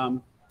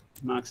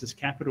Marx's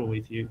Capital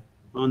with you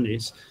on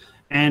this,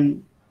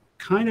 and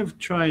kind of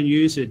try and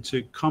use it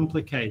to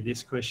complicate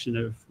this question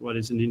of what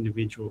is an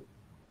individual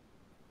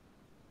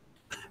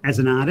as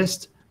an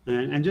artist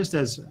and just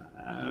as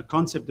a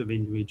concept of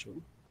individual.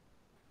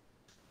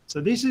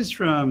 So this is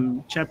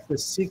from chapter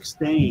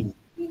 16.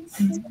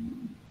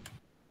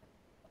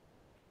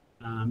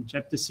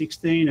 Chapter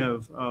 16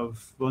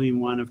 of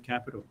volume 1 of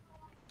Capital.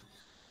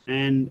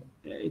 And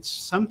it's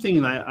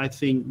something that I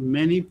think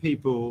many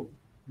people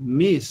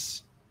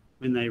miss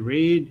when they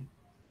read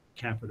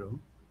Capital.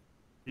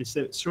 It's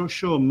that,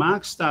 sure,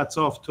 Marx starts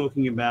off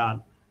talking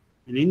about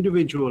an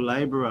individual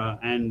labourer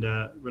and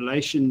a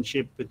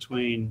relationship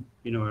between,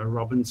 a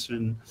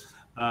Robinson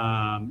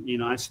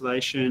in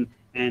isolation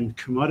and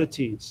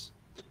commodities.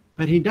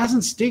 But he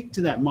doesn't stick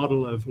to that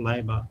model of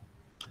labour,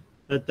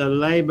 that the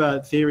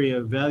labour theory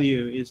of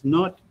value is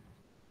not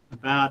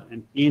about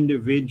an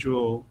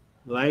individual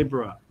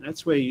labourer.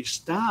 That's where you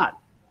start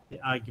the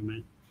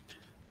argument.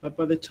 But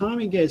by the time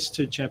he gets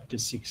to chapter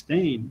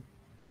 16,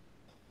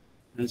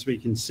 as we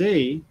can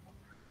see,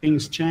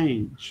 things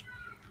change.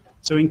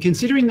 So in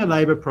considering the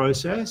labour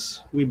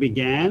process, we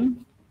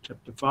began,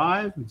 chapter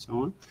 5 and so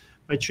on,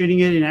 by treating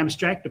it in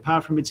abstract,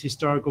 apart from its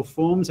historical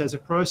forms, as a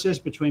process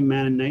between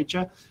man and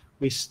nature.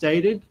 We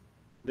stated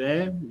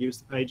there, use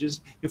the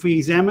pages, if we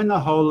examine the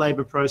whole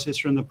labour process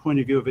from the point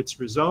of view of its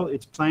result,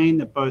 it's plain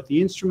that both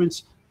the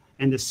instruments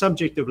and the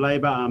subject of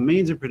labour are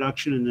means of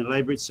production, and the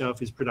labour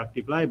itself is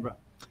productive labour.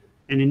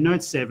 And in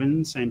note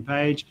 7, same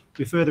page,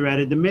 we further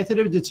added the method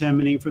of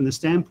determining from the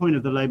standpoint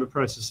of the labour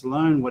process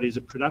alone what is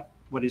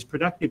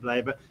productive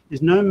labour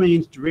is no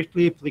means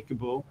directly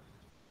applicable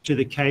to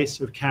the case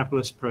of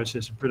capitalist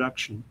process of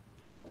production.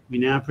 We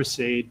now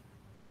proceed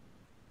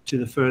to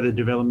the further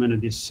development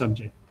of this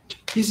subject.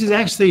 This is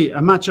actually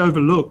a much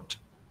overlooked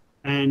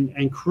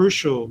and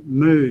crucial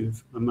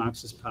move on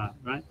Marx's part,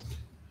 right?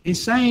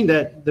 He's saying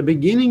that the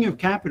beginning of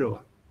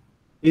Capital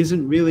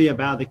isn't really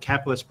about the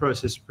capitalist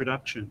process of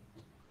production.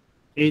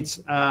 It's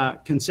a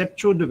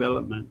conceptual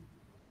development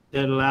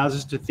that allows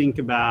us to think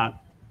about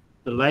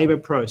the labour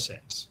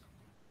process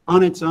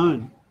on its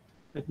own,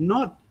 but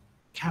not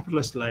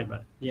capitalist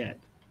labour yet.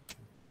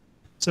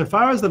 So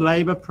far as the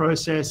labour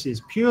process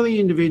is purely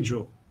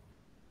individual,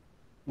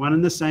 one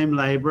and the same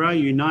labourer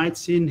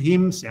unites in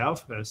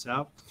himself,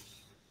 herself,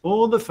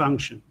 all the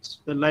functions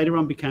that later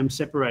on became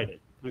separated.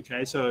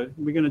 Okay, so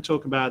we're going to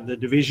talk about the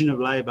division of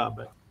labour,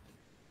 but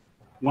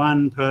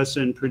one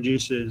person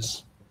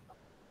produces,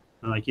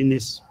 like in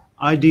this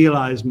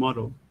idealized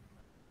model,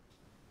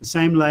 the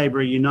same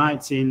labourer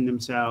unites in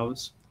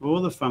themselves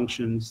all the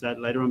functions that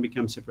later on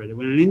become separated.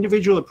 When an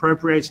individual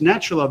appropriates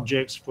natural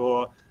objects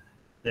for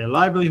their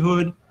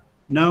livelihood,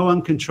 no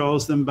one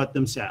controls them but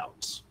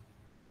themselves.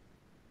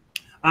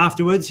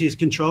 Afterwards, he is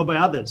controlled by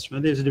others.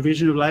 There's a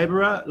division of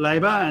labour,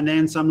 and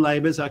then some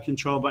labours are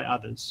controlled by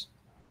others.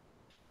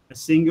 A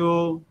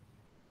single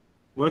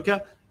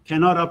worker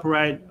cannot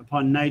operate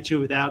upon nature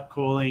without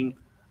calling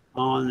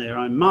on their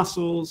own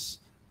muscles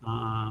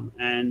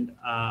and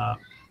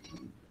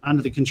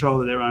under the control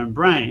of their own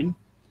brain.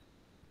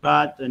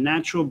 But the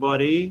natural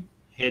body,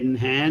 head and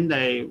hand,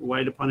 they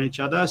wait upon each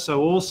other.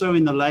 So also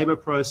in the labor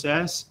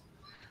process,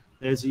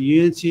 there's a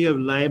unity of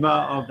labor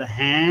of the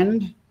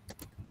hand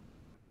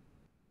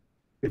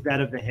with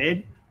that of the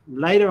head.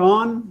 Later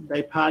on,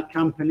 they part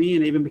company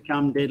and even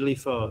become deadly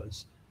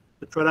foes.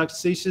 The product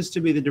ceases to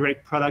be the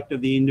direct product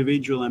of the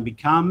individual and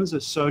becomes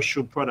a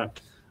social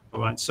product.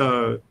 All right,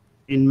 so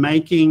in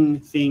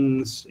making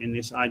things in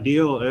this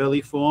ideal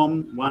early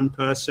form, one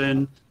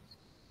person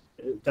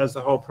does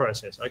the whole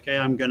process. Okay,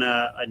 I'm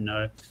gonna, I don't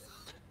know,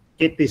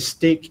 get this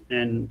stick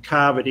and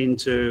carve it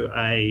into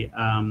a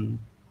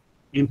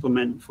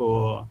implement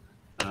for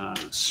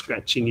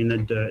scratching in the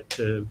dirt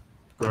to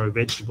grow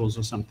vegetables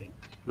or something,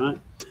 right?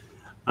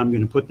 I'm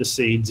going to put the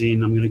seeds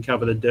in, I'm going to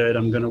cover the dirt,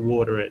 I'm going to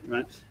water it,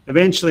 right?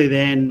 Eventually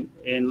then,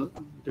 in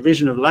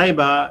division of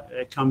labor,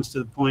 it comes to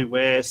the point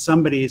where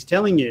somebody is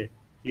telling you,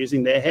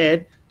 using their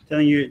head,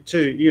 telling you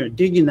to,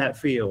 dig in that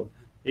field,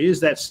 use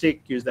that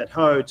stick, use that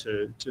hoe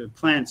to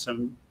plant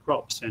some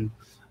crops and,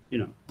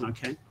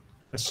 okay,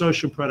 a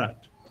social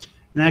product.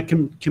 And that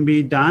can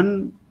be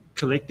done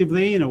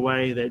collectively in a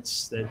way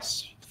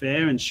that's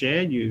fair and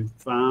shared. You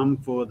farm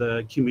for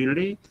the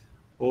community,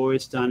 or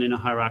it's done in a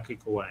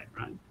hierarchical way,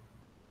 right?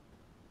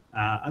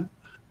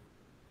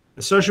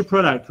 A social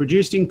product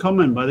produced in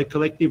common by the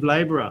collective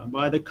labourer,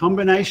 by the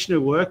combination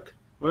of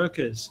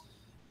workers,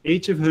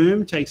 each of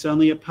whom takes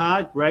only a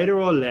part, greater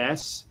or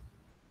less,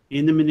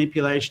 in the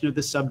manipulation of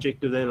the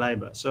subject of their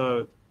labour.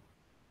 So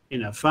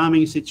in a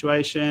farming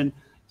situation,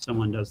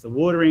 someone does the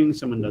watering,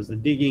 someone does the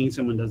digging,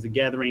 someone does the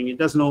gathering. It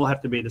doesn't all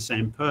have to be the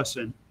same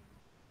person.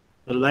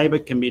 The labour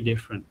can be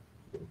different,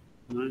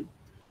 right?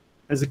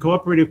 As the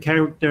cooperative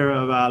character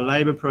of our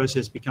labour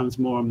process becomes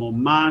more and more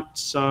marked,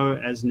 so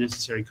as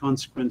necessary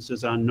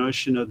consequences, our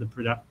notion of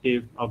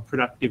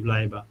productive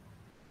labour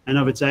and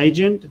of its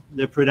agent,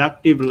 the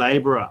productive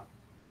labourer.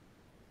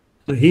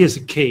 So here's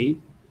the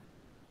key.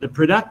 The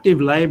productive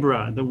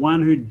labourer, the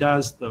one who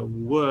does the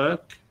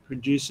work,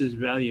 produces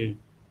value,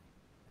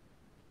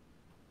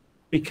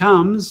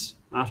 becomes,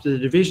 after the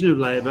division of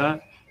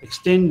labour,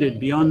 extended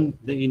beyond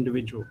the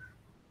individual.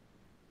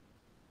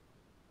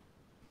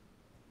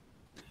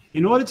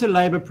 In order to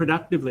labour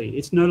productively,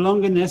 it's no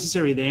longer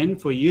necessary then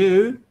for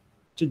you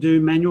to do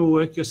manual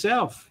work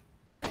yourself.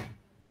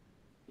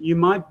 You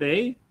might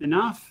be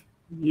enough.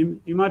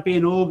 You might be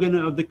an organ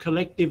of the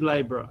collective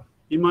labourer.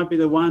 You might be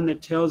the one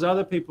that tells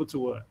other people to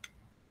work.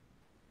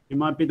 You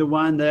might be the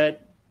one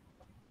that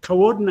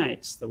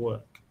coordinates the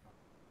work,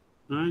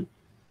 right?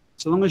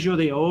 So long as you're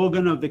the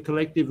organ of the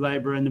collective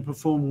labourer and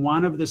perform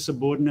one of the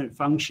subordinate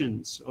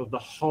functions of the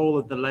whole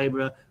of the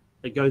labour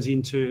that goes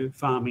into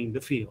farming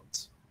the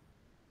fields.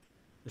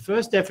 The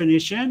first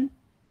definition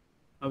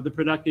of the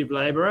productive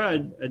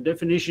labourer, a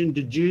definition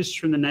deduced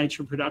from the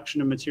nature of production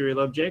of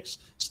material objects,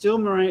 still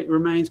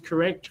remains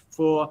correct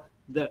for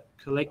the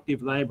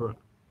collective labourer,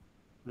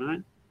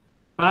 right?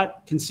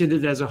 But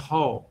considered as a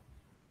whole.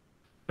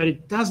 But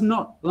it does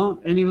not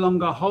any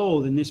longer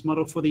hold in this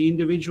model for the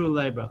individual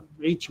labourer,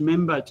 each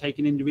member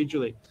taken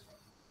individually.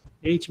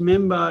 Each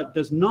member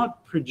does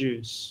not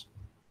produce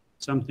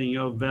something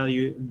of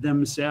value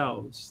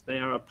themselves. They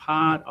are a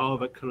part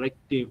of a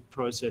collective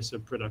process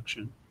of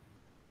production.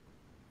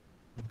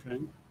 Okay.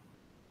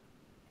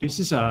 This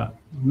is a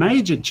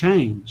major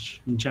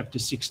change in chapter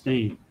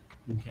 16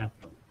 in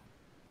Capital.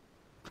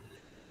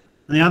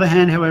 On the other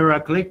hand, however, our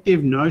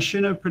collective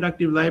notion of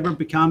productive labour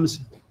becomes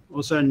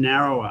also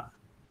narrower.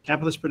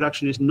 Capitalist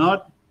production is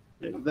not,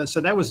 so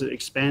that was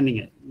expanding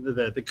it.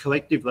 The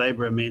collective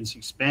labourer means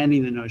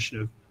expanding the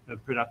notion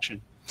of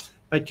production.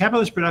 But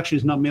capitalist production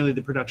is not merely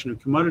the production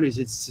of commodities,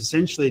 it's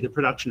essentially the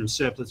production of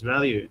surplus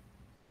value.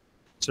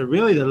 So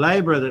really the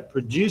labourer that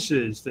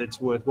produces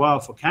that's worthwhile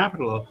for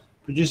capital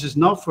produces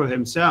not for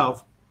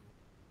themselves,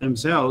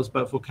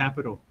 but for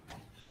capital.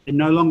 It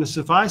no longer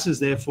suffices,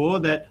 therefore,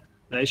 that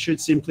they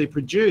should simply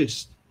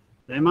produce.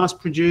 They must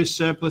produce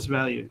surplus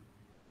value.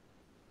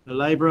 The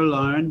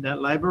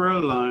labourer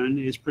alone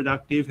is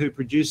productive who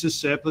produces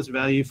surplus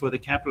value for the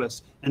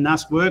capitalist and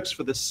thus works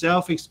for the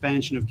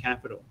self-expansion of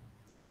capital.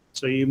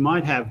 So you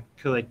might have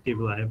collective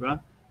labour,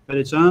 but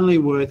it's only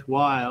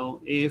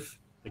worthwhile if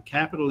the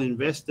capital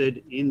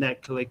invested in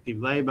that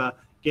collective labour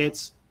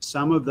gets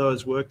some of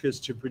those workers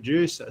to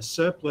produce a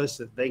surplus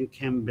that then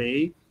can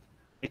be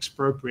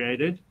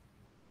expropriated,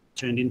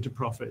 turned into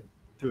profit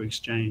through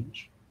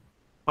exchange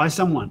by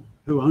someone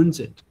who owns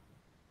it,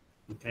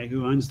 okay,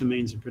 who owns the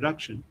means of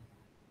production.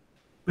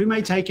 We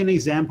may take an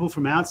example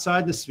from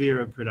outside the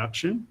sphere of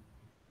production,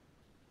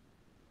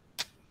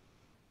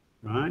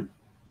 right,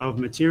 of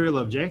material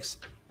objects.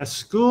 A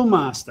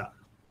schoolmaster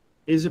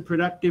is a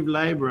productive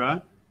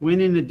labourer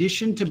when, in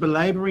addition to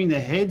belabouring the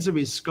heads of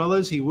his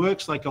scholars, he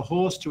works like a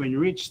horse to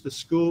enrich the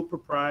school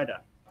proprietor.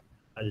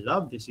 I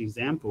love this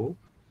example.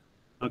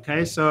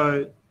 Okay,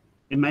 so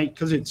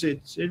because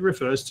it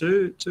refers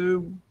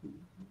to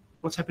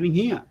what's happening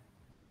here.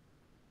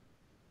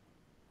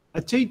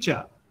 A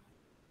teacher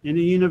in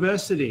a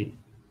university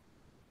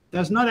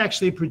does not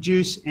actually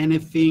produce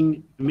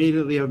anything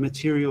immediately of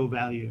material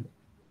value,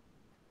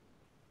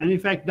 and in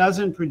fact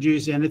doesn't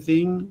produce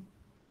anything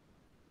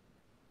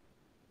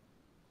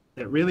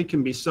that really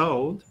can be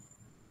sold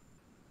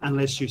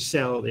unless you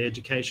sell the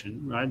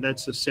education, right?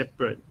 That's a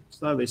separate,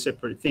 slightly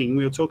separate thing.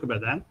 We'll talk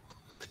about that.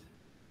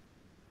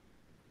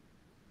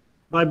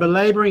 By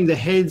belaboring the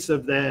heads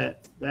of the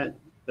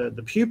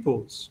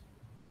pupils,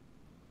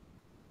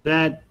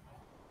 that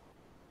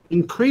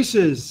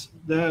increases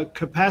the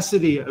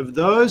capacity of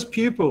those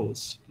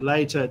pupils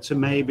later to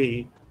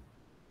maybe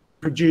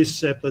produce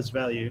surplus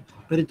value,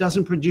 but it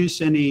doesn't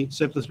produce any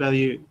surplus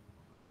value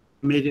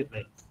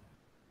immediately,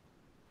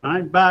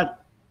 right?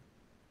 But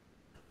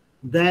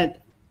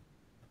that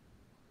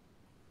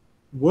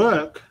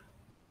work,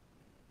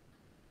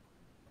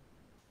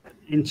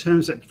 in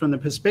terms of, from the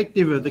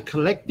perspective of the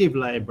collective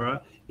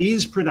labourer,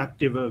 is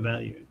productive of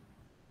value.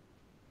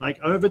 Like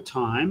over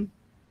time,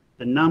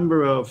 the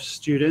number of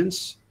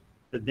students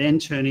that then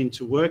turn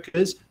into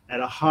workers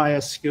at a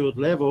higher skilled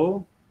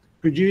level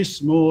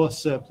produce more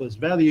surplus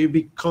value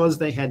because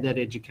they had that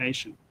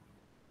education,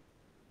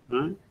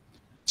 right?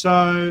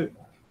 So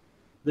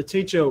the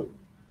teacher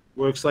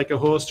works like a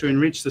horse to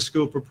enrich the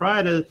school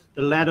proprietor.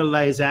 The latter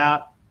lays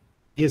out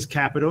his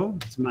capital,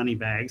 it's money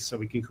bags, so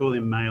we can call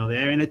him male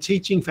there, in a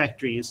teaching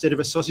factory instead of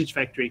a sausage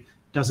factory.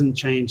 Doesn't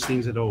change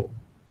things at all.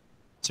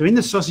 So in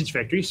the sausage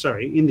factory,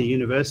 sorry, in the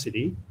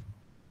university,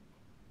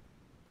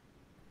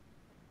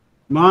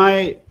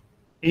 my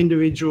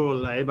individual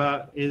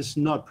labour is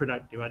not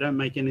productive. I don't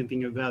make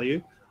anything of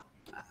value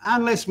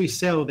unless we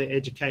sell the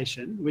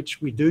education,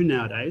 which we do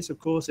nowadays. Of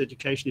course,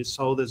 education is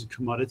sold as a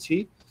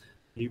commodity.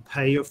 You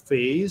pay your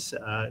fees,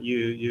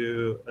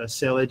 you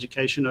sell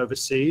education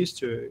overseas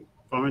to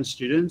foreign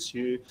students,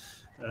 you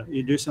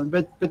do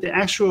something, but the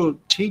actual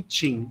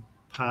teaching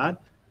part,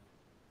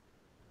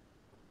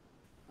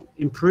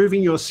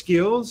 improving your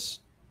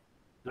skills,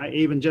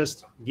 even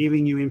just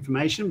giving you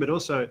information, but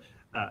also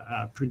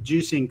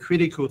producing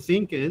critical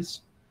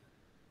thinkers,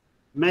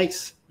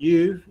 makes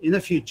you in the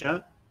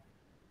future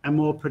a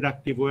more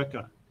productive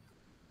worker.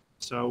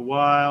 So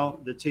while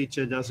the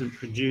teacher doesn't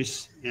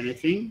produce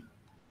anything,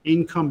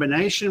 in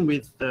combination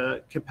with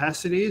the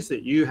capacities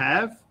that you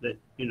have, that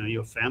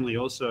your family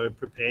also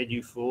prepared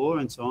you for,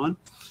 and so on,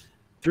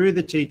 through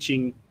the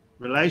teaching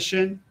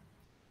relation,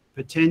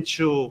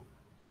 potential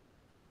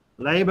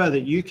labour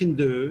that you can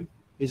do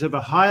is of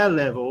a higher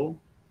level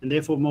and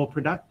therefore more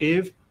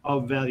productive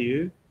of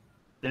value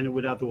than it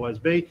would otherwise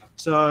be.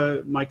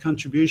 So my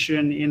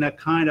contribution in a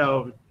kind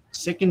of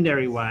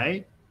secondary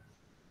way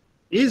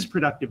is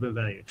productive of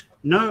value.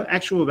 No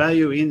actual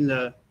value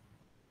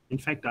in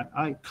fact,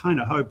 I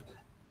kind of hope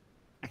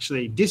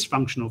actually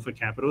dysfunctional for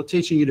capital,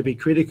 teaching you to be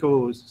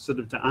critical, sort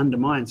of to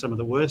undermine some of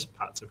the worst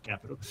parts of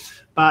capital,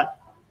 but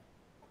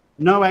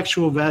no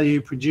actual value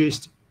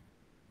produced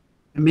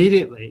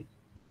immediately,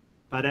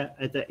 but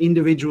at the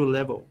individual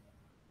level,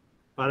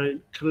 but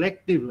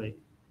collectively,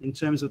 in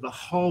terms of the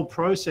whole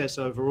process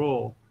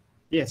overall,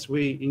 yes,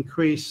 we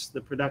increase the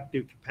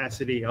productive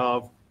capacity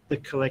of the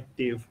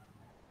collective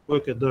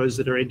work of those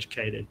that are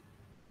educated.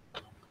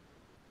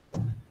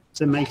 Does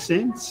that make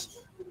sense?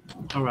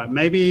 All right,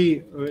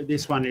 maybe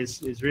this one is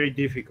very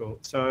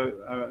difficult.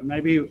 So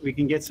maybe we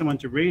can get someone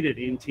to read it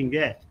in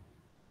Tingkat.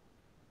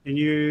 Can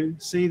you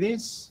see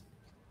this?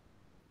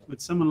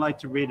 Would someone like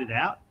to read it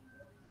out?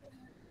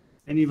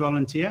 Any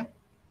volunteer?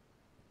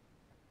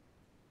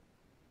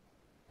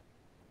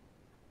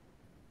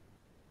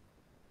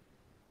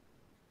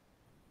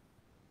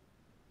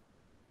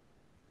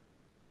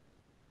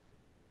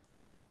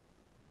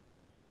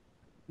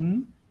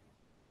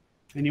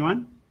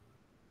 Anyone?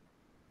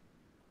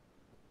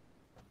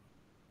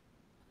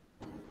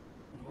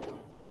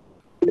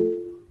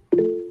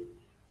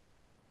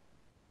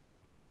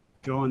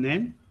 Go on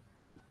then.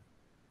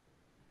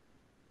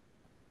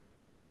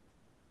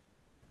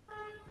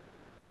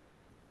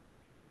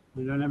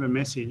 We don't have a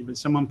message, but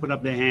someone put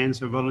up their hands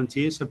for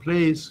volunteers, so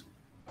please.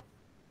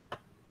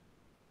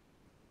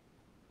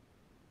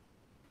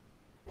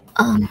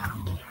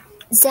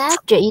 Giá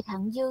trị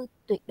thặng dư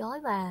tuyệt đối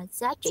và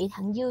giá trị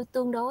thặng dư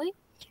tương đối.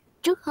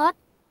 Trước hết,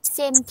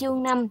 xem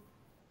chương 5.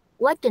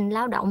 Quá trình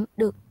lao động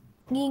được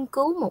nghiên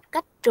cứu một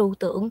cách trừu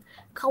tượng,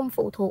 không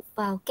phụ thuộc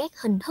vào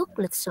các hình thức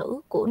lịch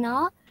sử của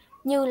nó,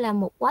 như là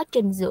một quá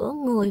trình giữa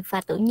người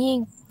và tự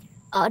nhiên.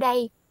 Ở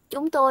đây,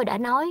 chúng tôi đã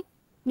nói,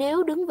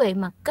 nếu đứng về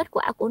mặt kết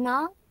quả của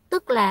nó,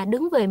 tức là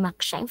đứng về mặt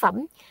sản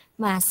phẩm,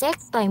 mà xét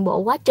toàn bộ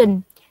quá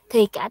trình,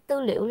 thì cả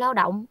tư liệu lao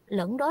động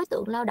lẫn đối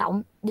tượng lao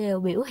động đều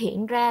biểu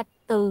hiện ra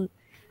từ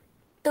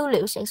tư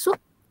liệu sản xuất.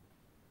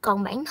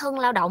 Còn bản thân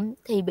lao động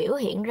thì biểu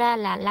hiện ra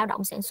là lao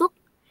động sản xuất.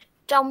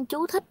 Trong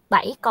chú thích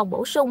 7 còn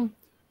bổ sung,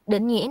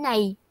 định nghĩa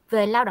này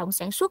về lao động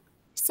sản xuất,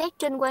 xét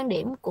trên quan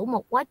điểm của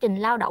một quá trình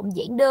lao động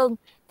giản đơn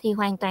thì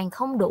hoàn toàn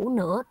không đủ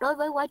nữa đối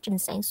với quá trình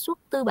sản xuất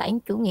tư bản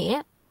chủ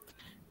nghĩa.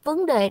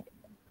 Vấn đề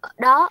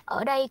đó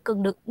ở đây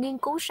cần được nghiên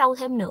cứu sâu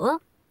thêm nữa.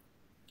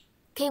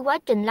 Khi quá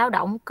trình lao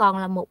động còn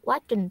là một quá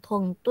trình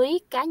thuần túy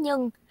cá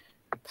nhân,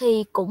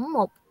 thì cũng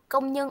một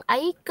công nhân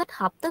ấy kết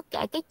hợp tất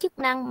cả các chức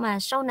năng mà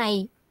sau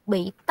này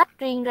bị tách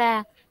riêng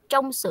ra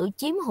trong sự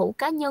chiếm hữu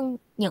cá nhân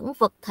những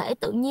vật thể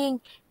tự nhiên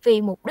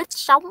vì mục đích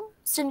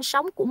sinh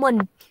sống của mình.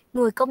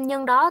 Người công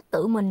nhân đó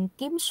tự mình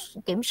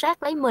kiểm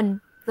soát lấy mình,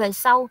 về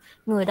sau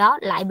người đó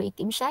lại bị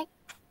kiểm soát.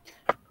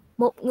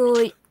 Một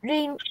người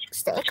riêng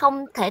sẽ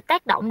không thể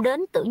tác động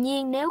đến tự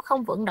nhiên nếu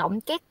không vận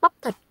động các bắp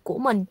thịt của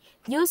mình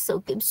dưới sự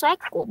kiểm soát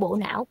của bộ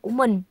não của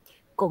mình.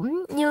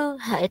 Cũng như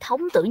hệ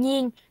thống tự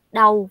nhiên,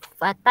 đầu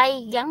và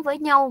tay gắn với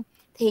nhau,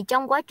 thì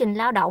trong quá trình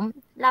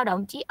lao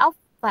động trí óc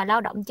và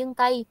lao động chân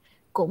tay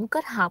cũng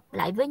kết hợp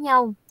lại với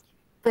nhau.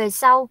 Về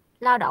sau,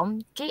 lao động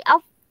trí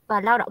óc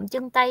và lao động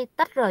chân tay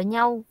tách rời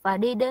nhau và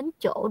đi đến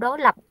chỗ đối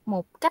lập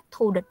một cách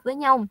thù địch với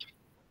nhau.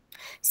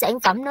 Sản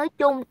phẩm nói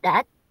chung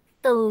đã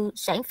từ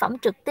sản phẩm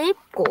trực tiếp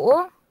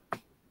của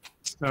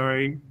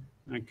Sorry,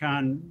 I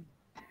can't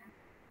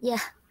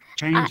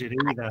change it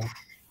either.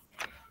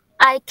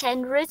 I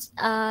can read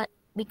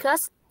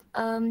because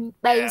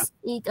base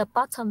is the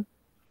bottom.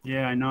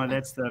 Yeah, I know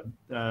that's the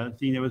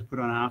thing that was put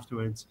on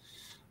afterwards.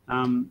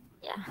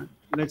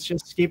 Let's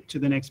just skip to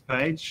the next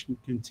page and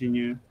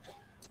continue.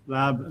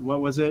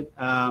 What was it?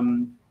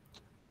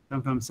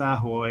 Sản phẩm xã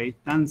hội,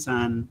 tăng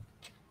sản.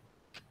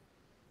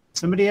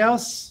 Somebody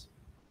else?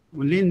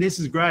 Well, Lynn, this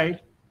is great.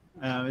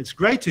 It's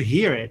great to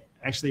hear it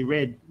actually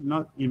read,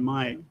 not in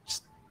my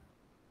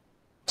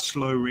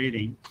slow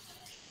reading.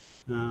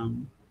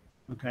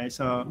 Okay,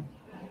 so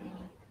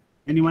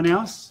anyone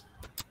else?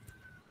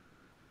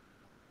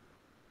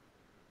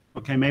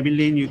 Okay, maybe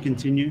Lynn, you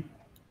continue.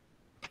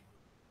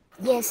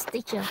 Yes,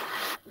 teacher.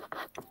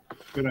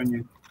 Good on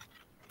you.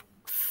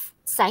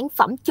 Sản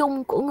phẩm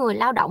chung của người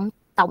lao động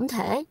tổng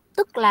thể,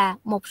 tức là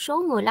một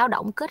số người lao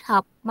động kết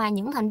hợp mà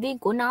những thành viên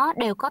của nó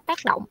đều có tác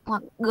động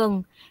hoặc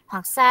gần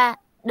hoặc xa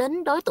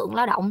đến đối tượng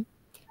lao động.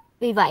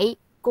 Vì vậy,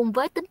 cùng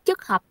với tính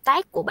chất hợp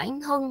tác của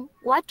bản thân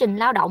quá trình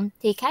lao động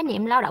thì khái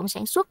niệm lao động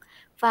sản xuất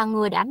và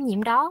người đảm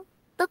nhiệm đó,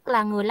 tức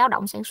là người lao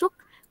động sản xuất,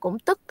 cũng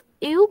tất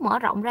yếu mở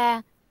rộng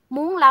ra.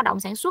 Muốn lao động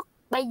sản xuất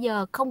bây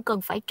giờ không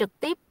cần phải trực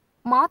tiếp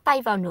mó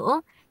tay vào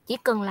nữa, chỉ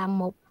cần làm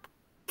một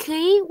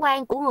khí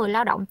quan của người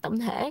lao động tổng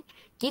thể,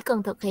 chỉ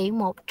cần thực hiện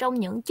một trong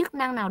những chức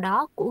năng nào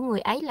đó của người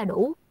ấy là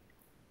đủ.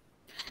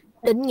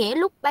 Định nghĩa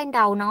lúc ban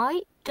đầu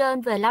nói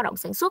trên về lao động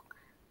sản xuất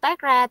toát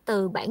ra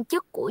từ bản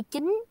chất của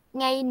chính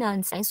ngay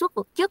nền sản xuất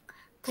vật chất,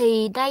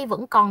 thì đây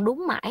vẫn còn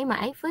đúng mãi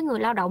mãi với người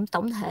lao động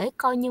tổng thể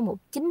coi như một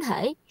chính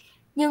thể.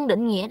 Nhưng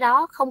định nghĩa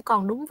đó không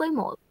còn đúng với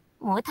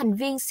mỗi thành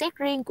viên xét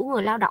riêng của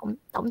người lao động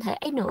tổng thể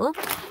ấy nữa.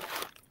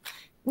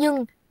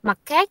 Nhưng mặt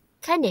khác,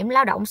 khái niệm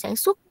lao động sản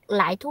xuất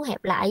lại thu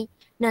hẹp lại.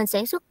 Nền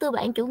sản xuất tư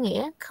bản chủ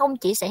nghĩa không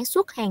chỉ sản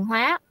xuất hàng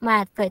hóa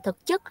mà về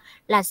thực chất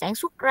là sản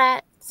xuất ra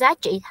giá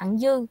trị thặng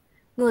dư.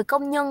 Người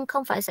công nhân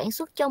không phải sản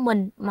xuất cho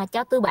mình mà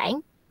cho tư bản.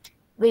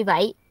 Vì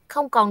vậy,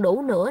 không còn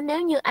đủ nữa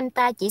nếu như anh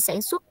ta chỉ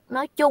sản xuất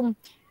nói chung.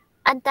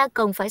 Anh ta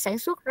cần phải sản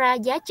xuất ra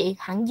giá trị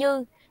thặng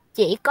dư.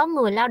 Chỉ có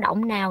người lao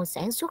động nào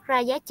sản xuất ra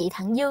giá trị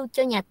thặng dư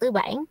cho nhà tư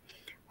bản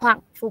hoặc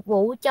phục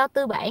vụ cho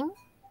tư bản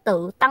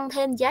tự tăng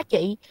thêm giá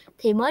trị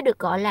thì mới được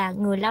gọi là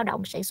người lao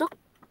động sản xuất.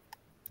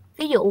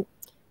 Ví dụ,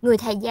 người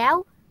thầy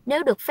giáo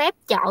nếu được phép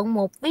chọn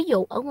một ví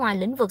dụ ở ngoài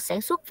lĩnh vực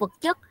sản xuất vật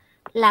chất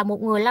là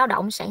một người lao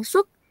động sản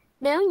xuất,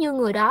 nếu như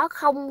người đó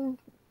không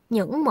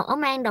những mở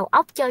mang đầu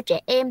óc cho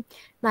trẻ em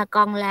mà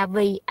còn là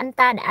vì anh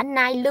ta đã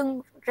nai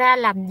lưng ra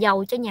làm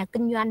giàu cho nhà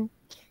kinh doanh.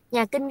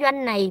 Nhà kinh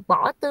doanh này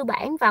bỏ tư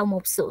bản vào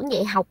một xưởng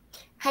dạy học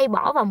hay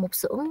bỏ vào một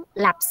xưởng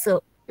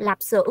lạp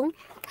xưởng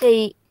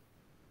thì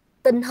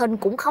tình hình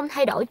cũng không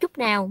thay đổi chút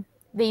nào.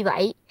 Vì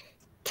vậy,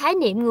 khái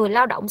niệm người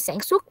lao động sản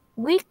xuất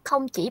quyết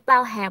không chỉ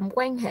bao hàm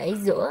quan hệ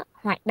giữa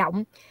hoạt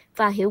động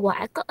và hiệu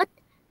quả có ích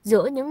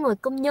giữa những người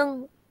công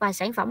nhân và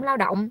sản phẩm lao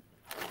động,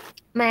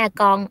 mà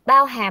còn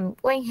bao hàm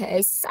quan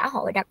hệ xã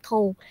hội đặc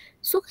thù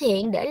xuất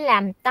hiện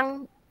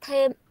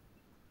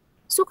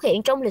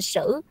trong lịch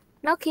sử.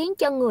 Nó khiến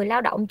cho người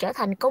lao động trở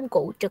thành công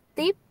cụ trực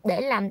tiếp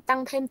để làm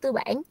tăng thêm tư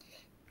bản,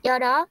 do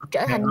đó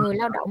trở thành người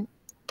lao động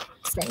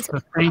sản xuất.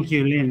 Thank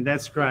you, Lynn.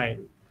 That's great.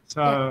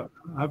 So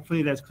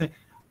hopefully that's clear.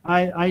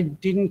 I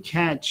didn't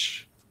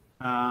catch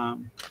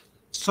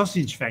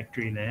sausage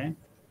factory there,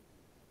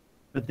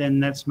 but then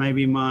that's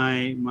maybe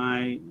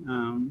my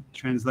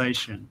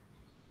translation.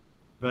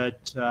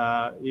 But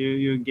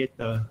you get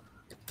the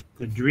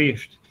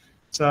drift.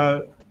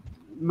 So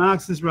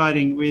Marx is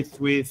writing with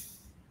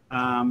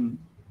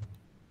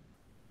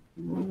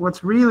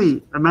what's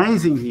really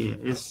amazing here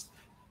is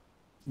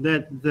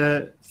that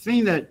the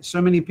thing that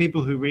so many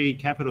people who read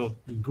Capital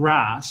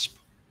grasp,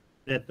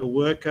 that the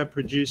worker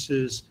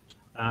produces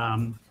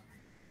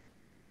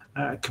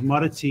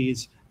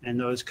commodities, and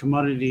those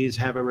commodities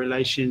have a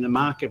relation in the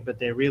market, but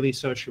they're really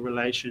social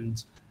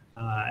relations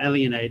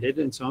alienated,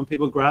 and so on.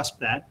 People grasp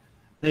that.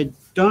 They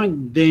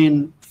don't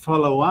then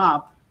follow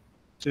up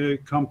to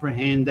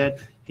comprehend that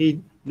he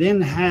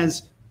then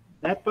has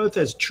that both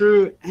as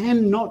true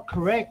and not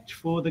correct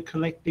for the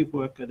collective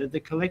worker, that the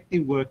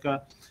collective worker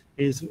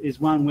is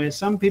one where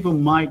some people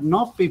might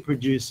not be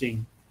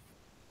producing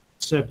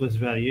surplus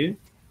value,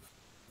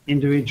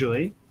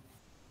 individually.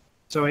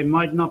 So it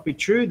might not be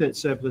true that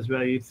surplus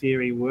value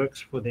theory works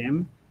for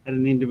them at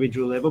an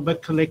individual level,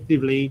 but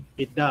collectively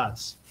it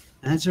does.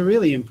 And that's a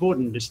really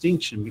important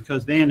distinction,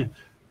 because then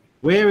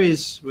where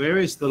is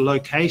the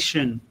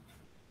location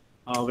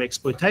of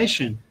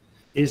exploitation?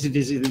 Is it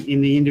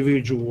in the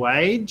individual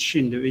wage,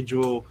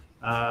 individual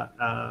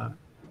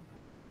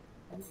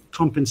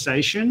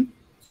compensation?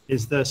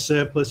 Is the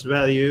surplus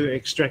value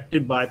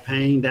extracted by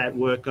paying that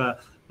worker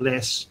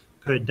less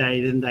per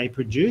day than they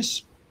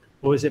produce?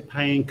 Or is it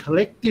paying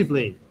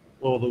collectively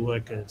all the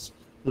workers,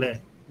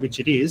 which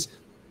it is,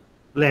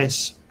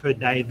 less per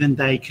day than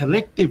they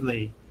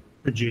collectively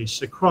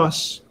produce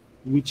across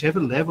whichever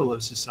level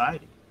of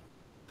society?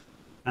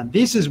 And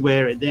this is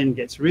where it then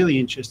gets really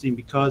interesting,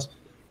 because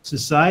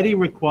society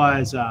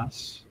requires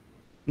us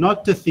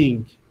not to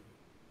think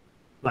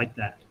like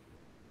that.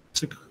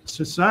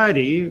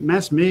 Society,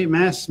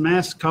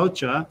 mass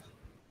culture,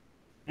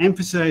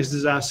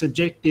 emphasizes our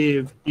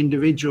subjective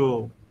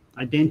individual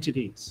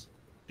identities,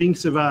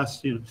 thinks of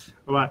us,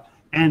 right?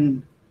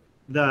 And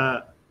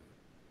the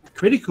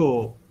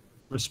critical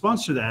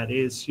response to that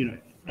is,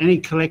 any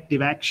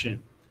collective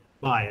action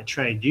by a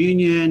trade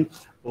union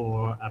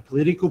or a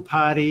political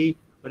party,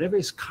 whatever,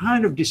 is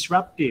kind of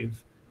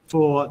disruptive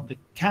for the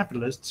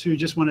capitalists who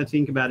just want to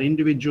think about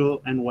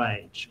individual and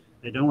wage.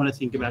 They don't want to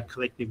think about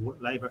collective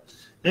labor.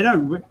 They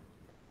don't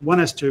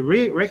want us to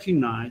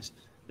recognize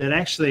that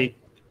actually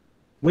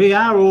we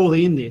are all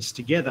in this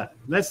together.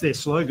 That's their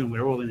slogan,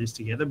 we're all in this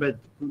together. But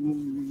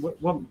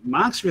what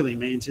Marx really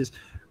means is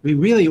we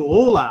really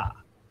all are.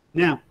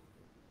 Now,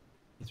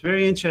 it's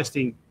very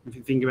interesting if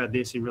you think about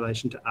this in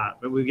relation to art,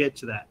 but we'll get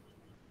to that.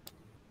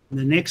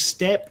 The next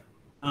step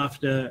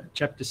after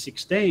chapter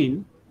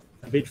 16,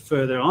 a bit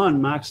further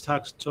on, Marx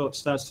starts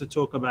to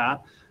talk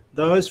about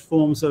those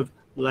forms of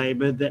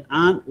labor that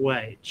aren't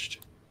waged,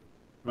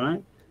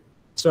 right?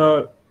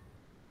 So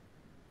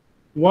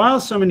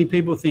while so many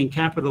people think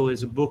Capital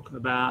is a book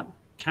about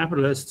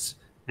capitalists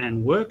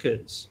and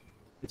workers,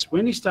 it's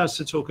when he starts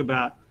to talk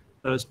about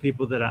those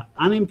people that are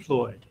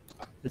unemployed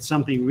that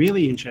something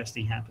really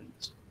interesting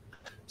happens.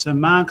 So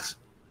Marx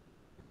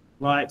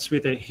writes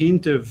with a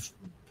hint of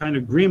kind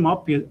of grim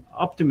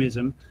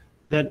optimism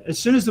that as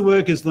soon as the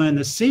workers learn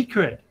the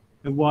secret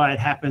of why it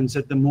happens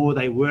that the more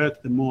they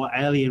work, the more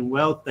alien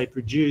wealth they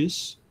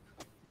produce,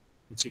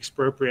 it's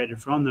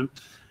expropriated from them,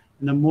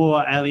 and the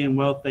more alien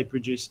wealth they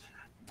produce,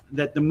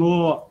 that the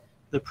more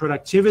the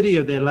productivity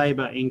of their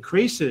labor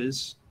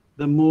increases,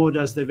 the more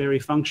does the very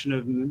function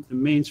of the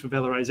means for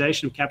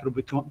valorization of capital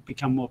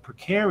become more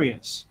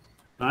precarious,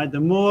 right? The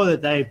more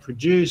that they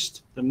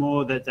produced, the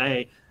more that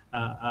they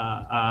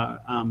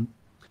are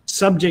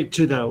subject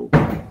to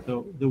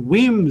the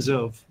whims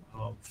of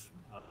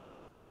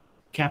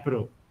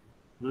capital,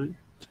 right?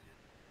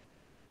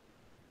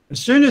 As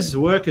soon as the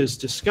workers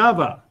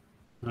discover,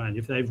 right,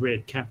 if they've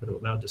read Capital,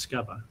 they'll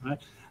discover, right,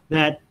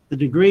 that the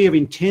degree of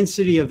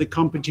intensity of the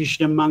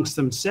competition amongst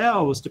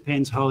themselves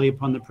depends wholly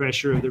upon the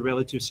pressure of the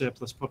relative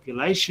surplus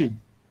population.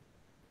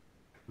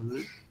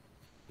 Right?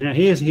 Now,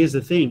 here's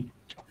the thing.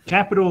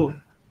 Capital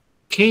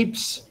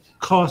keeps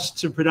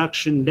costs of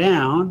production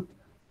down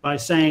by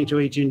saying to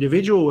each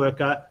individual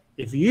worker,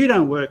 if you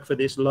don't work for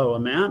this low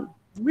amount,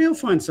 we'll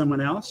find someone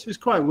else who's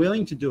quite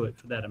willing to do it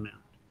for that amount,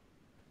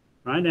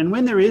 right? And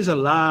when there is a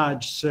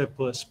large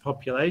surplus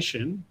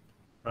population,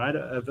 right,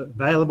 of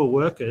available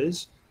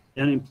workers,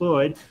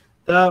 unemployed,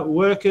 the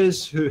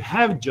workers who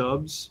have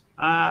jobs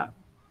are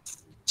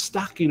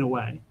stuck in a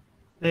way.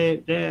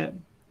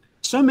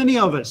 So many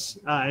of us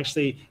are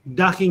actually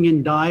ducking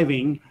and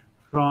diving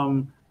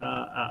from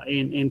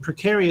in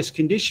precarious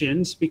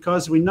conditions,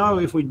 because we know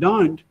if we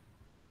don't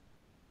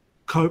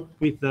cope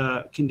with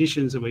the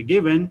conditions that we're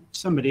given,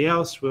 somebody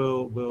else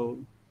will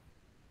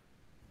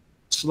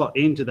slot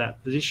into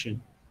that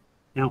position.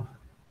 Now,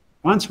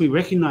 once we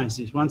recognize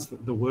this, once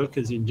the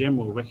workers in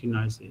general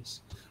recognize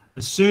this,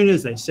 as soon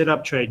as they set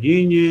up trade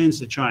unions,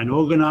 they try and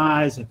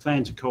organize, they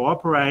plan to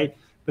cooperate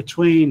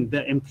between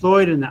the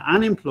employed and the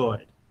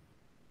unemployed,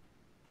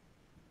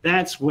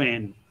 that's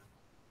when,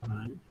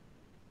 right,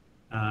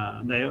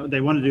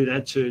 they want to do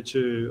that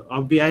to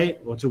obviate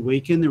or to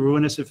weaken the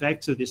ruinous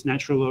effects of this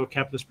natural law of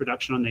capitalist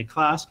production on their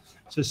class.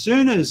 So as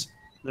soon as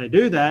they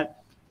do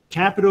that,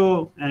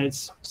 capital and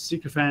its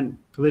sycophant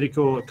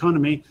political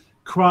economy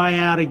cry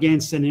out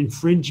against an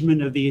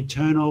infringement of the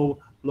eternal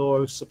law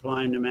of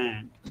supply and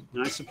demand.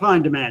 You know, supply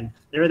and demand.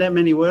 There are that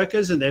many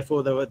workers, and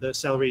therefore the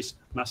salaries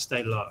must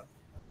stay low,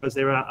 because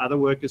there are other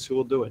workers who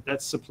will do it.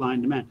 That's supply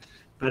and demand.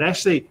 But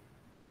actually,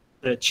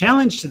 the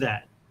challenge to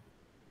that,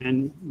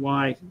 and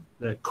why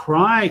the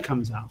cry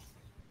comes up,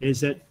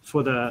 is that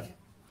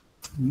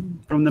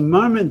from the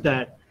moment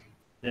that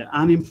the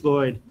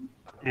unemployed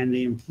and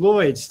the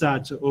employed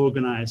start to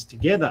organize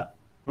together,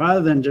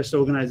 rather than just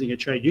organizing a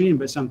trade union,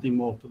 but something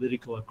more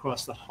political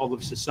across the whole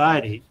of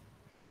society,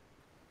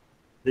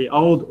 the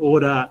old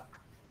order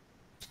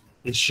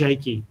is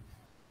shaky,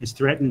 is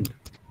threatened.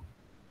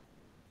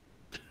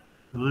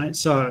 Right?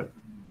 So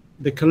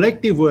the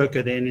collective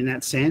worker then, in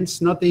that sense,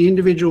 not the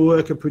individual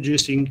worker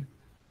producing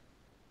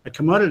a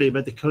commodity,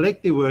 but the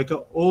collective worker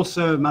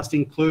also must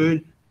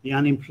include the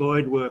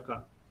unemployed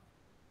worker.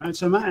 Right?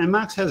 So, and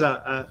Marx has an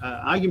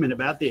argument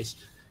about this.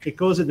 He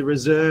calls it the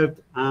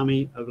reserved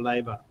army of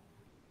labour.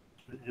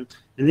 And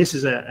this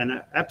is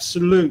an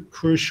absolute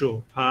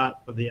crucial part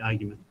of the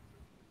argument.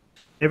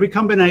 Every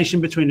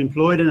combination between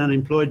employed and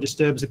unemployed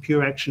disturbs the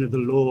pure action of the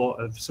law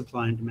of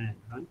supply and demand.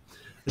 Right?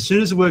 As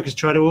soon as the workers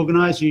try to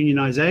organise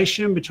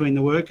unionisation between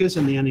the workers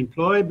and the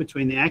unemployed,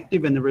 between the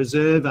active and the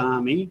reserve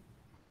army,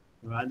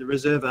 right? The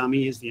reserve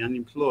army is the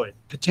unemployed,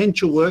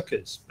 potential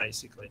workers,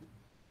 basically.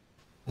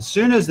 As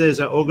soon as there's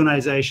an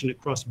organisation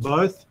across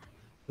both,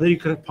 the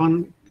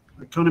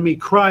economy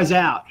cries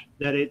out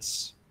that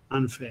it's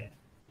unfair.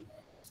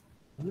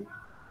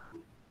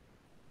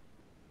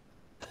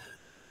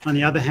 On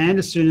the other hand,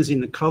 as soon as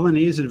in the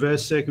colonies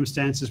adverse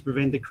circumstances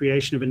prevent the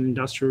creation of an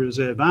industrial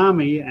reserve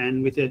army,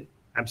 and with it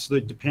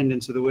absolute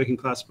dependence of the working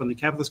class upon the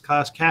capitalist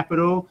class,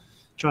 capital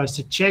tries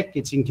to check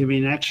its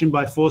inconvenient action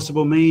by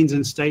forcible means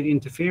and state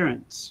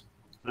interference.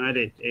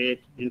 Right?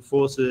 It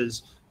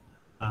enforces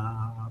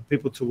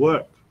people to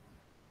work.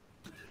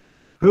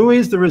 Who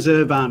is the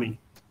reserve army?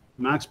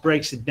 Marx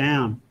breaks it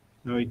down.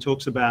 He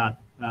talks about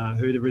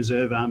who the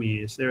reserve army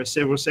is. There are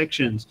several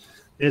sections.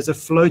 There's a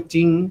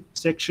floating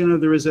section of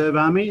the reserve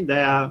army.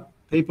 They are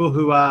people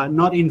who are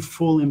not in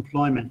full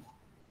employment.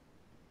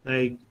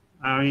 They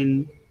are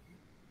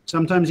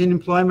sometimes in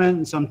employment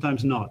and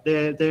sometimes not.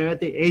 They're at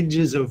the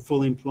edges of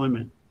full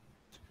employment.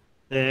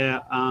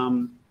 They're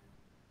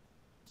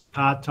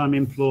part-time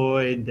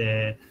employed.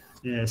 They're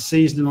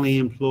seasonally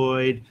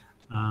employed.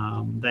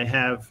 They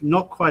have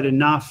not quite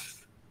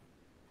enough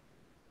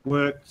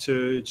work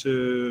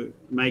to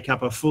make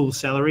up a full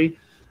salary.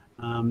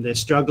 They're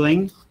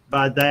struggling,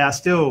 but they are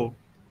still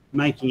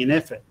making an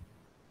effort,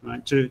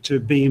 right, to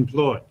be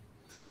employed.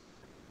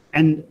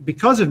 And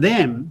because of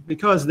them,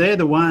 because they're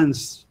the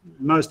ones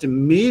most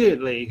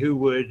immediately who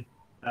would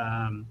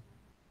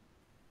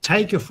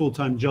take a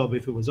full-time job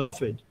if it was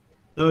offered,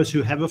 those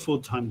who have a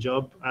full-time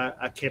job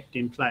are kept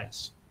in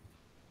place.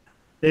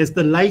 There's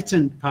the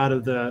latent part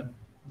of the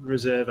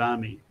reserve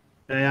army.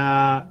 They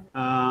are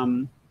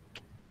a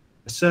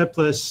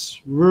surplus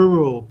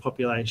rural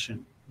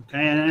population.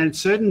 Okay, and at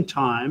certain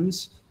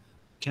times,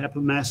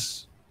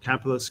 capitalist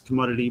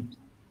commodity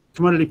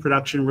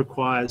production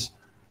requires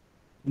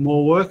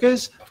more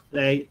workers.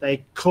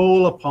 They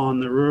call upon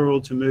the rural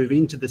to move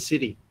into the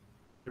city.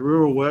 The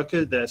rural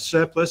workers, the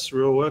surplus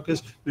rural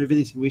workers move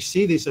in. We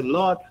see this a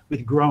lot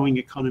with growing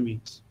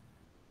economies.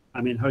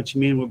 I mean, Ho Chi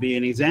Minh will be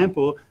an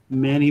example.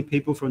 Many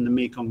people from the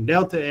Mekong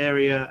Delta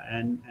area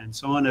and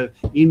so on have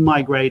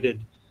in-migrated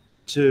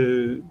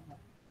to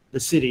the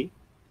city,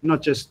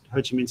 not just Ho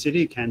Chi Minh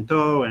City, Can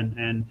Tho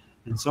and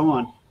so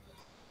on,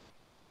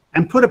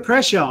 and put a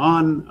pressure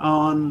on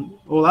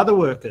all other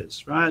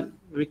workers, right?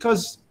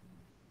 Because,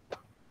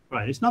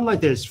 right, it's not like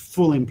there's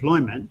full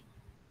employment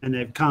and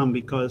they've come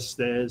because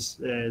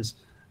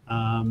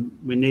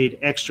we need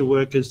extra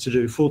workers to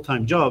do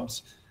full-time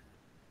jobs.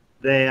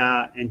 They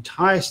are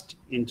enticed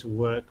into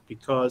work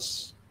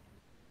because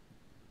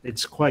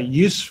it's quite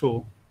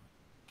useful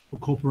for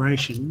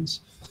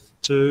corporations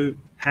to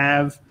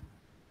have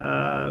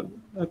a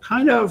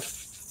kind of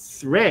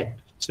threat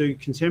to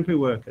contemporary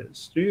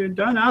workers.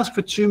 Don't ask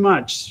for too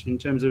much in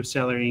terms of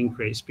salary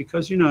increase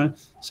because, you know,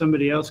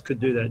 somebody else could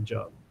do that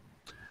job.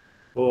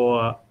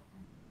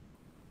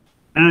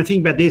 And I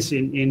think about this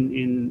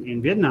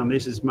in Vietnam,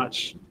 this is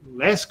much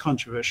less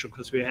controversial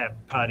because we have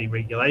party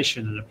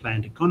regulation and a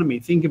planned economy.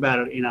 Think about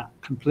it in a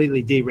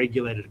completely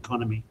deregulated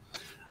economy.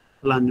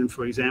 London,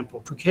 for example.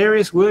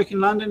 Precarious work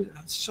in London,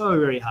 so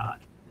very hard.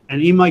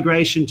 And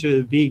immigration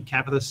to big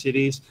capitalist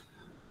cities,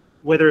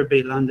 whether it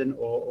be London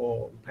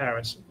or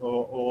Paris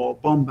or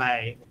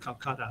Bombay or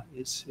Calcutta,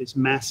 is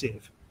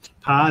massive.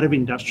 Part of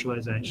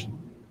industrialization.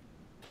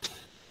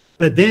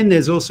 But then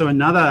there's also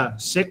another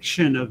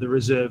section of the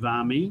reserve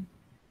army.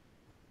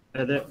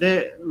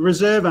 The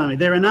reserve army,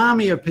 they're an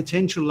army of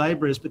potential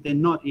labourers, but they're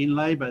not in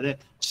labour. They're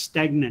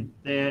stagnant.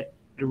 They're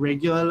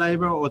irregular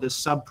labour or the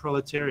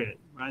sub-proletariat,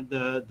 right?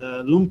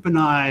 The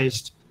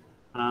lumpenized,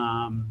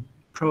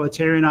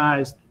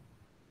 proletarianized,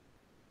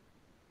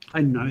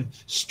 I don't know,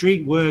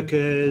 street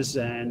workers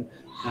and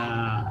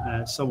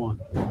so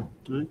on.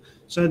 Right?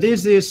 So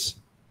there's this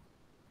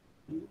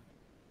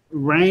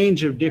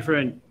range of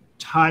different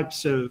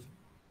types of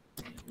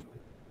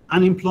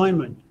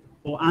unemployment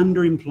or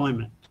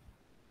underemployment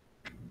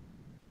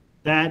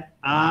that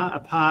are a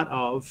part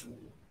of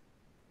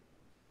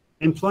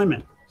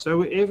employment.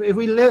 So if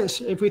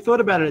we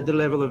thought about it at the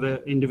level of an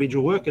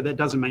individual worker, that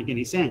doesn't make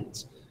any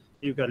sense.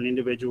 You've got an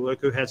individual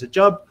worker who has a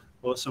job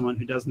or someone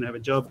who doesn't have a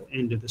job,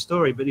 end of the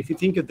story. But if you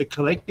think of the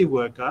collective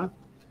worker,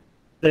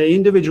 the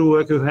individual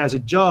worker who has a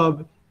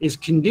job is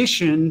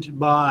conditioned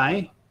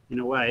by, in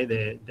a way,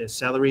 their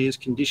salary is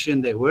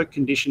conditioned, their work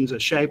conditions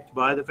are shaped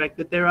by the fact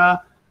that there are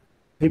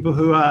people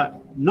who are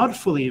not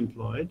fully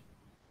employed,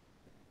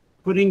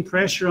 putting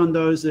pressure on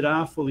those that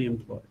are fully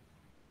employed.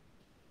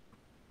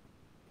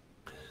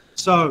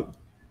 So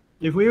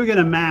if we were going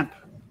to map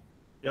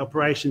the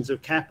operations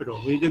of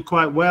capital. We do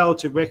quite well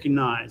to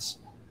recognize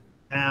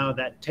how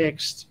that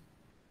text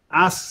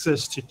asks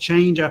us to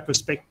change our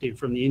perspective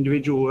from the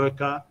individual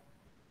worker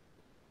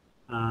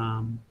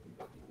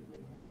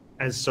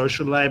as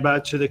social labour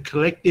to the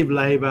collective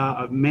labour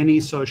of many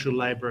social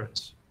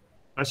labourers.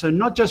 Right? So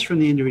not just from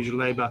the individual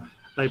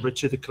labourer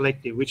to the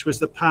collective, which was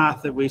the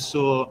path that we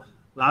saw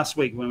last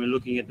week when we were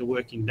looking at the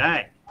working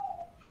day.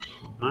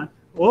 Right?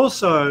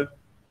 Also,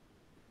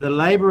 the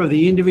labour of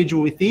the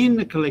individual within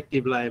the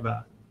collective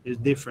labour is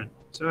different.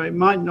 So it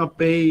might not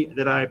be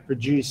that I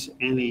produce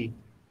any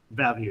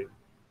value,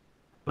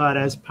 but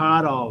as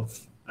part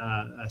of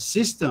a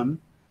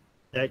system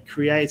that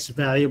creates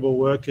valuable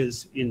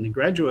workers in the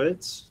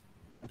graduates,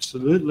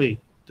 absolutely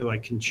do I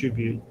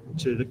contribute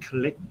to the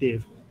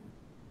collective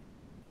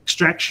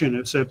extraction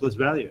of surplus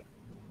value.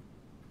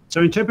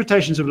 So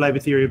interpretations of labour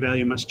theory of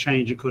value must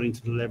change according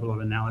to the level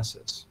of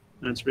analysis.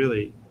 That's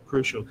really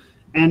crucial.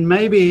 And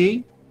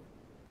maybe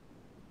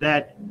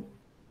that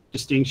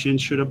distinction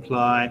should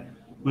apply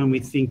when we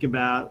think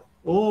about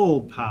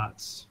all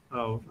parts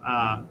of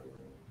our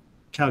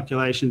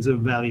calculations of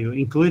value,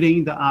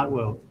 including the art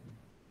world.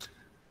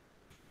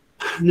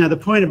 Now, the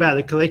point about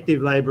the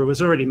collective labour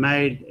was already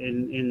made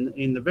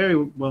in the very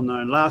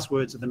well-known last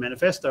words of the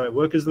manifesto.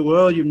 Workers of the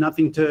world, you've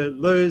nothing to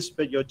lose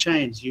but your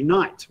chains.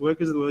 Unite.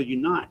 Workers of the world,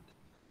 unite.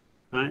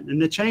 Right?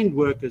 And the chained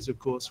workers, of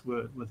course,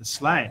 were the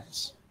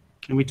slaves.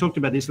 And we talked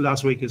about this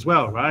last week as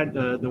well, right?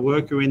 The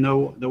worker in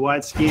the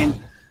white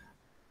skin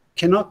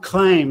cannot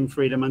claim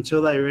freedom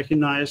until they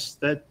recognise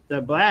that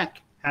the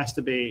black has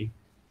to be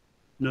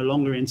no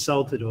longer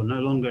insulted or no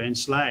longer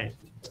enslaved.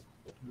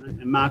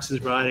 And Marx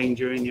is writing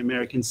during the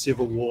American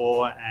Civil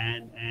War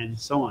and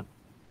so on.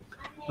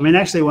 I mean,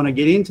 actually, I want to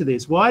get into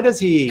this. Why does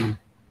he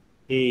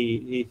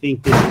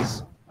think this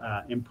is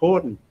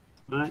important,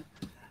 right?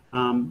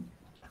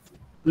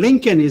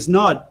 Lincoln is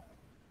not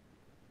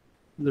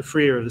the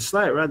freer of the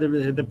slave, right?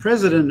 The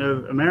president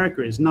of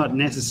America is not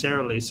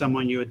necessarily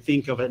someone you would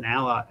think of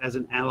as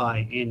an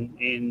ally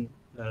in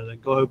the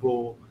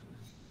global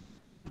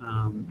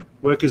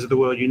workers of the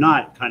world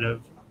unite kind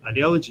of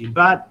ideology.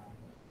 But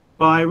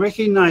by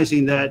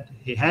recognizing that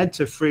he had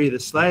to free the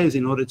slaves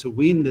in order to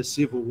win the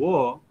Civil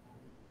War,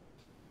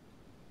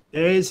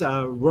 there is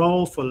a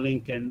role for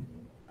Lincoln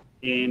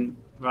in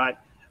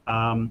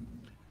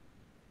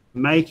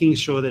making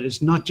sure that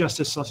it's not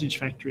just a sausage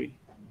factory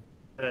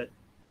that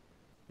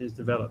is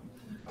developed.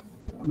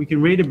 We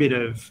can read a bit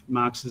of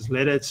Marx's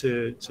letter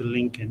to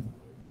Lincoln.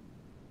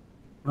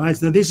 Right,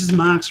 so this is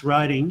Marx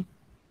writing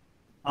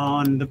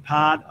on the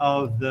part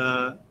of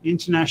the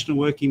International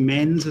Working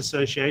Men's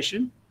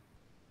Association,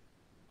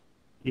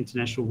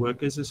 International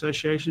Workers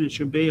Association, it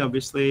should be.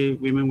 Obviously,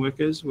 women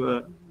workers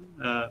were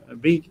a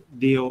big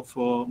deal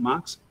for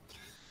Marx.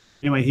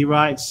 Anyway, he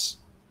writes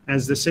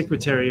as the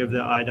secretary of the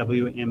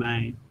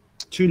IWMA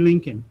to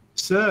Lincoln,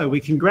 "Sir, we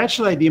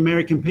congratulate the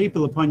American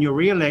people upon your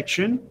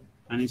re-election,"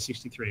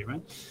 1963,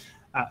 right?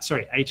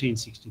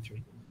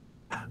 1863,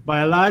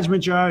 "by a large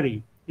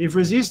majority. If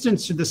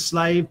resistance to the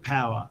slave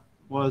power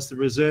was the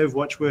reserve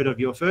watchword of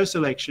your first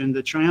election,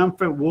 the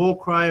triumphant war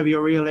cry of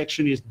your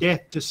re-election is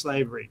death to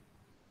slavery."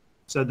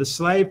 So the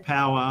slave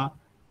power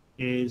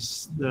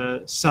is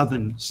the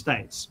southern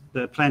states,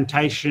 the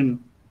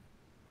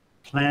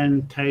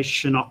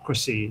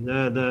plantationocracy,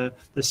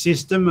 the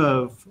system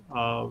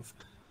of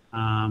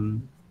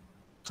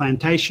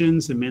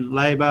plantations that meant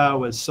labour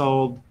was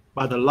sold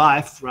by the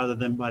life rather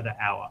than by the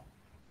hour.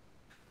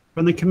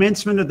 From the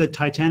commencement of the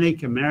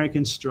titanic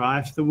American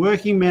strife, the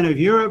working men of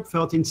Europe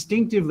felt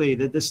instinctively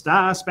that the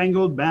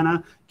Star-Spangled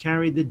Banner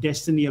carried the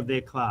destiny of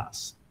their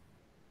class.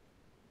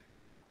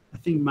 I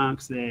think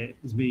Marx there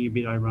is being a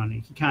bit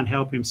ironic. He can't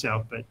help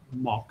himself but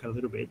mock a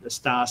little bit the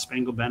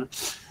Star-Spangled Banner.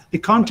 The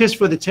contest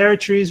for the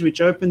territories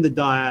which opened the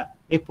dire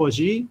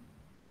epopee,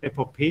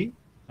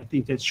 I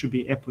think that should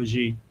be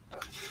epopee,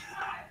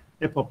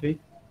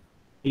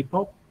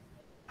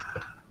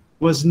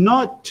 was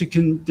not to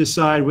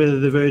decide whether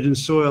the virgin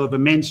soil of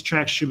immense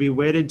tracts should be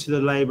wedded to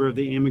the labour of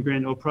the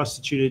immigrant or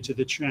prostituted to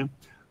the tramp.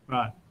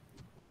 Right.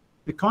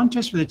 The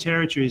contest for the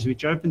territories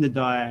which opened the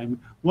dire,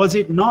 was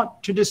it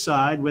not to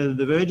decide whether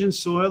the virgin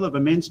soil of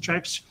immense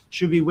tracts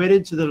should be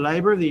wedded to the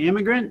labour of the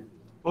immigrant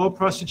or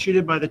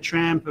prostituted by the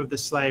tramp of the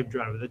slave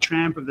driver? The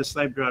tramp of the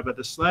slave driver.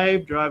 The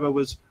slave driver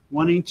was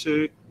wanting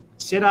to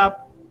set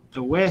up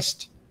the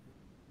West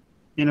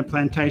in a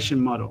plantation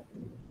model,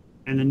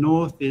 and the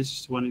North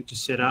is wanting to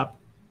set up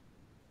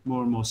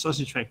more and more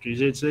sausage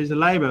factories. There's a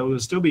labour will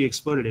still be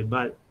exploitative,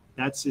 but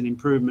that's an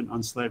improvement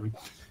on slavery.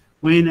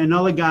 When an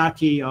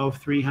oligarchy of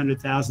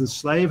 300,000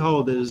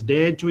 slaveholders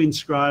dared to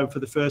inscribe for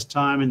the first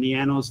time in the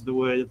annals of the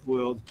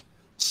world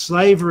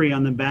slavery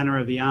on the banner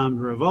of the armed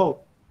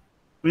revolt,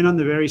 when on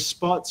the very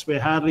spots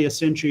where hardly a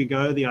century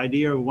ago the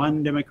idea of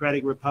one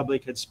democratic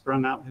republic had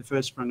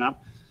first sprung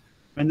up,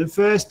 when the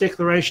first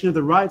declaration of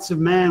the rights of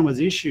man was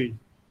issued,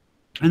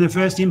 and the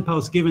first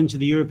impulse given to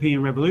the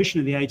European Revolution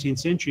of the 18th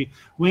century,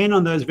 when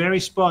on those very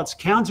spots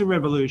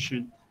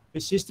counter-revolution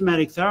with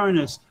systematic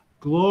thoroughness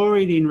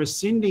gloried in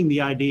rescinding the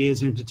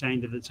ideas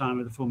entertained at the time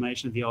of the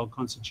formation of the old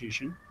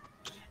constitution,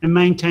 and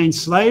maintained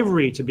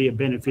slavery to be a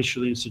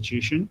beneficial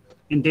institution,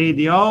 indeed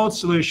the old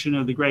solution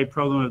of the great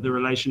problem of the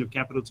relation of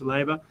capital to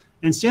labour,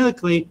 and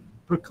cynically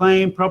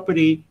proclaimed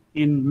property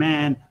in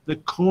man the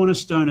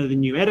cornerstone of the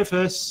new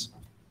edifice,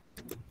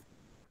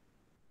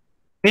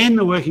 then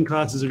the working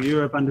classes of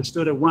Europe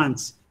understood at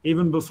once,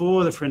 even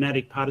before the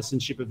frenetic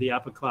partisanship of the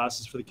upper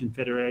classes for the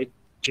Confederate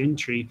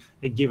gentry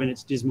had given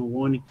its dismal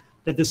warning,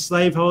 that the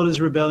slaveholders'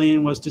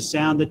 rebellion was to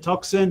sound the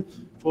tocsin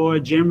for a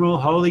general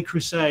holy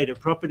crusade of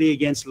property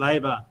against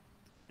labour.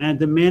 And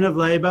the men of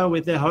labour,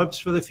 with their hopes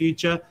for the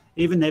future,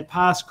 even their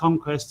past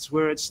conquests,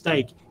 were at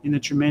stake in the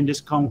tremendous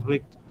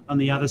conflict on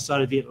the other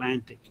side of the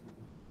Atlantic.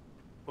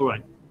 All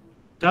right,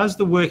 does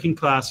the working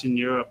class in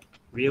Europe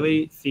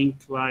really think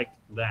like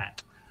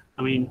that?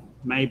 I mean,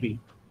 maybe.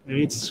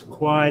 It's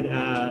quite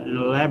an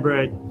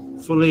elaborate,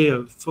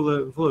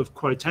 full of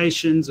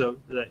quotations of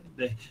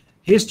the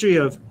history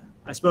of,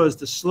 I suppose,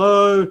 the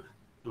slow,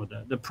 or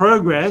the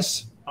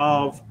progress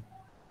of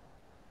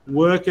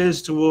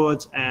workers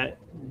towards a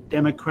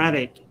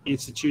democratic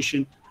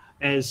institution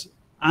as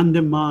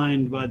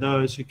undermined by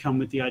those who come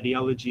with the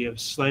ideology of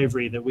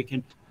slavery, that we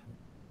can,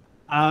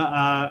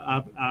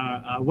 our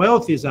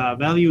wealth is our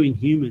value in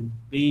human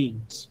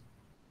beings.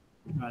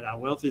 Right? Our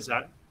wealth is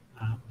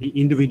the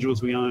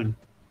individuals we own.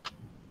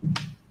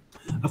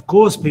 Of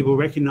course, people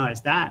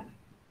recognize that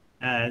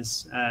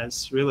as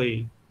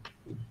really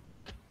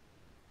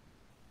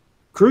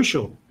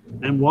crucial,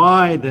 and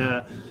why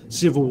the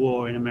Civil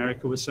War in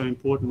America was so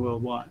important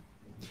worldwide.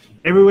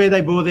 Everywhere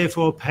they bore,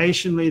 therefore,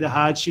 patiently the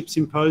hardships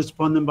imposed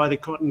upon them by the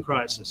cotton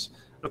crisis.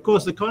 Of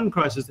course, the cotton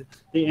crisis,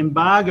 the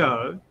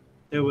embargo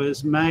that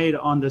was made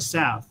on the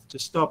South to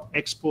stop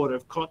export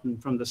of cotton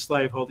from the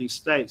slaveholding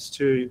states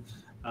to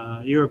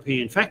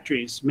European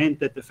factories, meant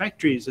that the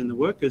factories and the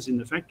workers in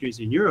the factories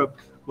in Europe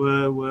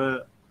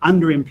were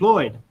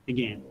underemployed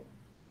again.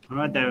 All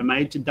right, they were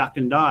made to duck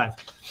and dive.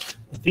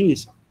 The thing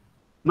is,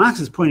 Marx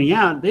is pointing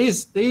out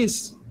these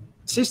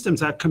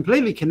systems are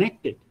completely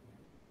connected,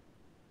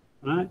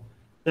 right?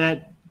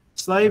 That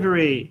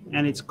slavery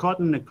and its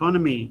cotton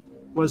economy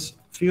was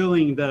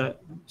fueling the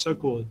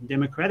so-called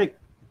democratic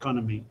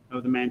economy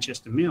of the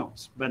Manchester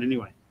Mills. But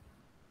anyway,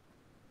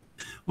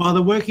 while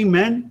the working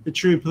men, the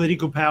true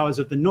political powers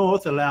of the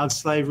North, allowed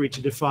slavery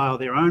to defile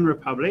their own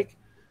republic,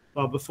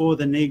 while before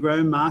the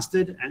Negro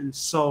mastered and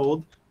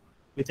sold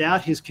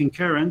without his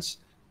concurrence,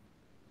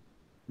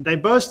 they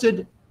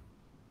boasted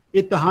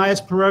it the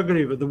highest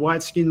prerogative of the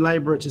white-skinned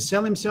labourer to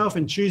sell himself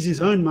and choose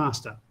his own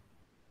master.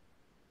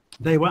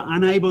 They were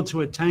unable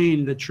to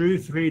attain the true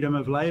freedom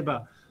of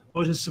labour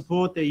or to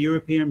support their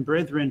European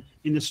brethren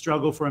in the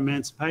struggle for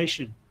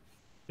emancipation.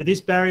 But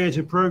this barrier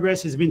to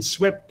progress has been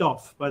swept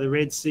off by the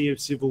Red Sea of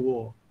Civil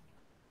War.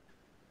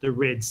 The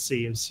Red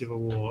Sea of Civil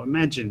War.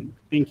 Imagine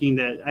thinking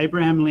that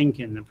Abraham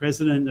Lincoln, the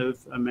President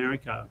of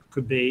America,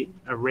 could be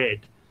a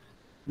red.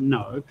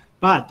 No,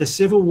 but the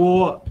Civil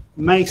War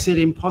makes it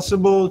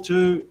impossible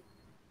to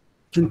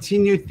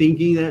continue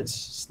thinking that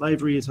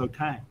slavery is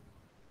okay.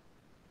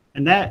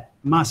 And that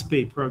must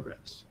be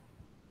progress.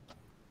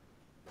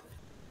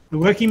 The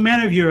working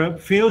men of Europe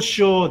feel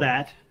sure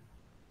that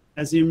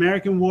as the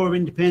American War of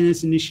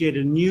Independence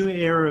initiated a new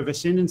era of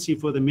ascendancy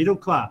for the middle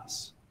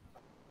class,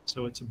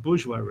 so it's a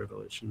bourgeois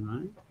revolution,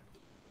 right?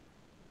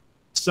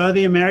 So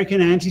the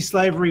American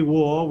anti-slavery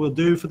war will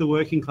do for the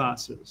working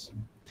classes.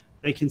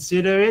 They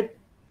consider it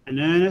an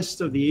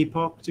earnest of the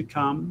epoch to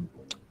come,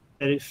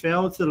 that it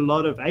fell to the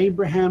lot of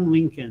Abraham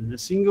Lincoln, the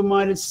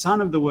single-minded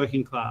son of the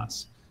working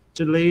class,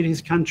 to lead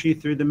his country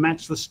through the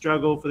matchless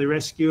struggle for the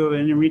rescue of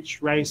an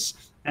enriched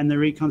race and the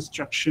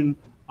reconstruction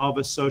of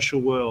a social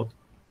world.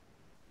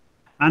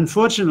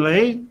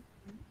 Unfortunately,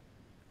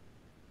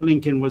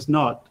 Lincoln was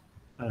not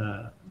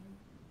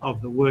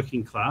of the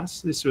working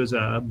class. This was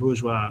a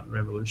bourgeois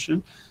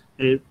revolution.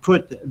 It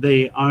put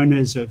the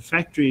owners of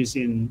factories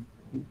in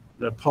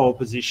the pole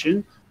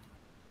position,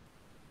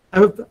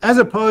 as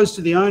opposed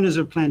to the owners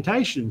of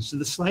plantations, to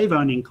the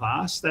slave-owning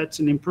class. That's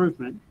an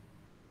improvement.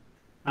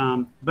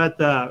 But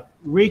the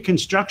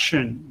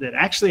reconstruction that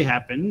actually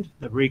happened,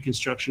 the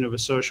reconstruction of a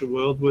social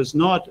world, was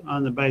not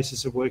on the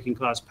basis of working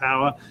class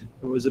power.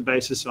 It was a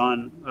basis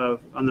on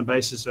the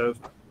basis of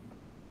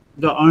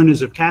the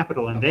owners of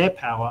capital and their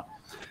power.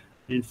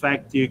 In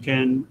fact, you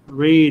can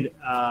read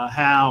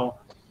how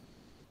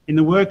in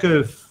the work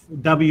of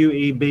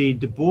W.E.B.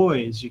 Du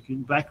Bois,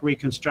 Black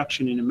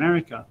Reconstruction in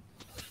America,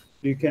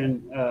 you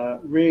can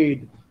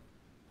read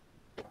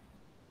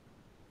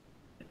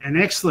an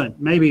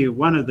excellent, maybe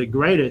one of the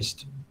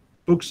greatest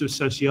books of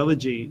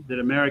sociology that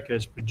America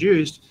has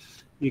produced.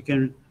 You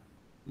can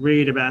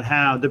read about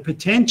how the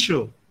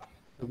potential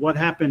of what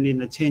happened in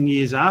the 10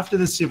 years after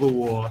the Civil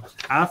War,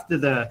 after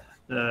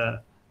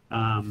the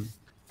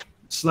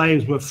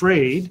slaves were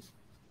freed,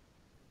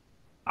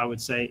 I would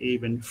say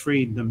even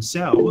freed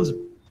themselves.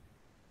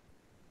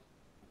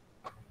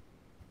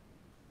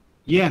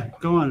 Yeah,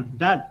 go on.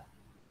 That.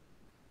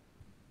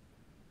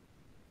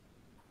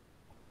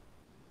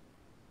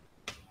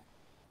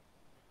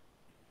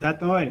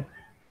 That way.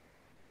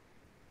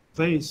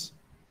 Please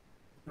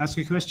ask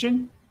a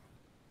question.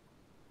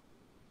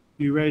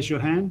 You raise your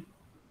hand.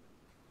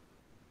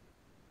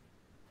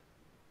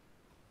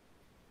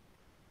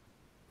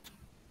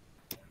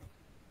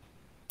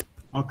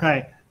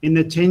 Okay, in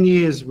the 10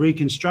 years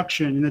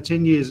reconstruction,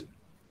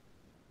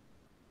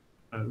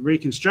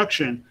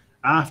 reconstruction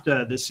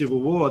after the Civil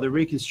War, the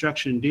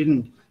reconstruction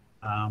didn't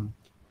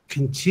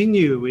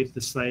continue with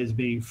the slaves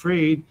being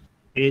freed.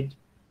 It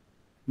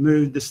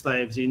moved the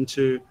slaves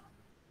into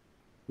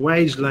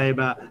wage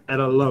labor at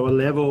a lower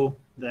level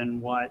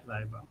than white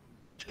labor.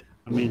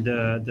 I mean,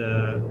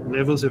 the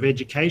levels of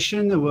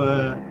education that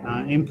were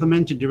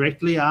implemented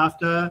directly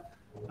after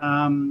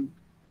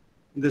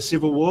the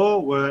Civil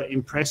War were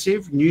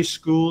impressive. New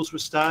schools were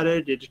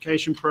started,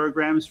 education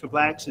programs for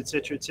blacks,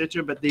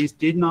 etc., but these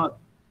did not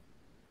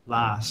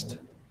last.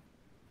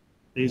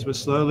 These were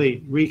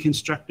slowly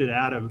reconstructed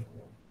out of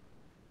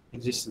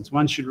existence.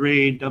 One should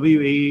read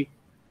W.E.B.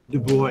 Du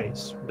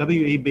Bois.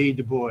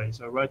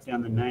 I wrote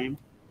down the name.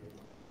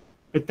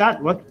 But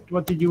that,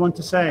 what did you want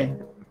to say?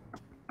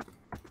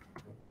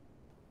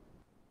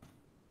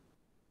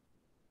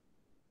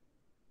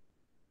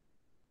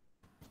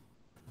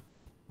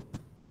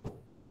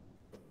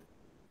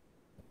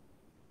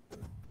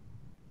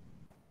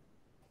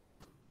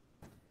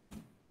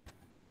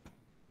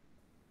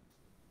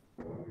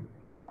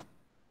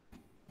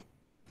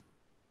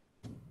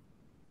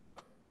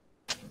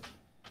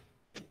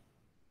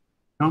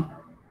 No?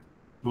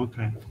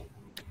 Okay.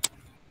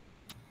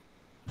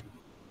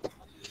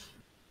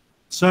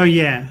 So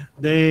yeah,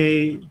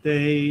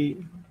 the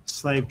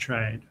slave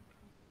trade.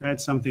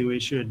 That's something we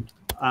should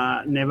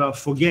never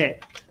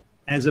forget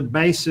as a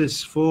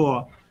basis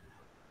for.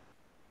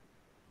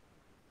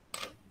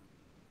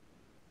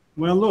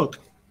 Well, look.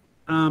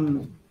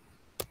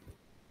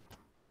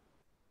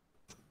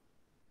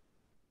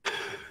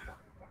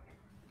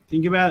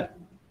 Think about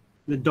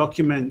the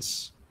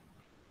documents.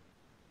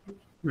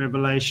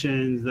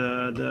 Revelations,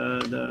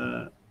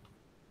 the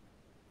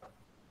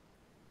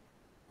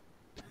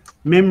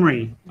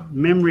memory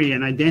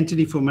and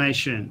identity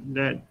formation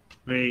that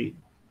we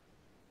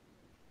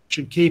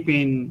should keep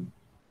in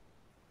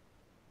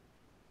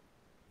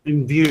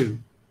view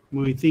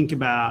when we think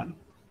about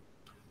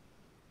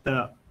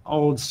the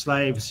old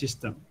slave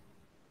system.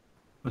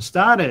 For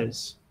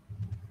starters,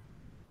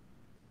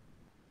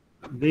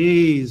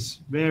 these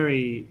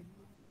very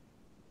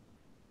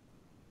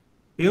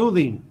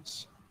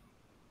buildings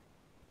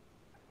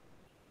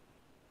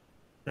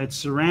that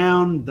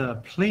surround the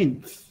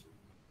plinth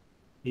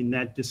in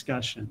that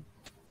discussion.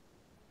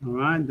 All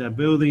right, the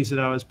buildings that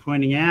I was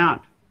pointing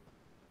out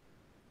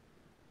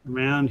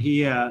around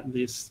here,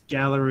 this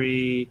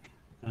gallery,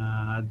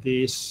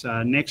 this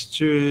next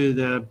to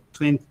the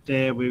plinth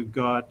there, we've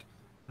got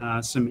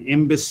some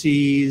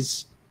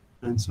embassies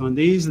and so on.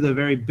 These are the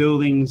very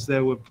buildings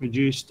that were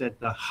produced at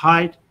the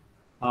height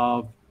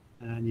of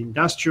an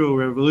industrial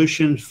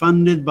revolution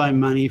funded by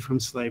money from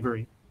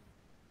slavery.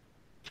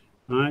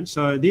 All right,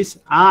 so this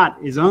art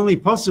is only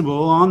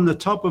possible on the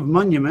top of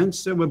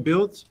monuments that were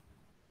built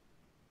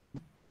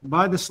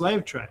by the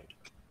slave trade.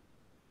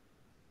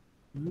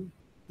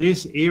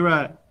 This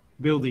era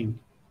building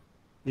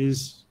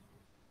is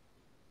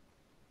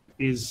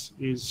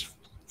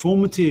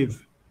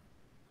formative,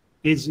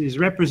 is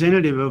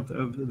representative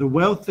of the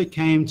wealth that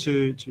came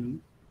to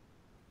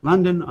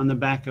London on the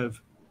back of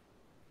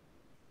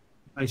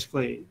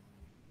basically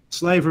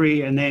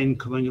slavery and then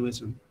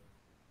colonialism.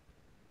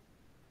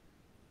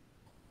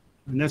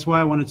 And that's why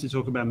I wanted to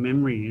talk about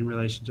memory in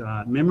relation to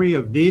art. Memory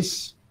of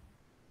this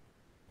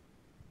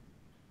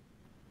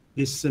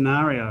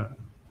scenario,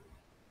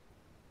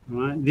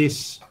 right?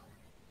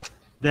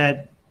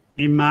 That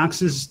in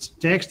Marx's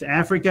text,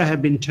 Africa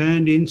had been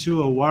turned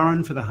into a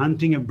warren for the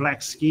hunting of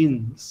black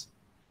skins.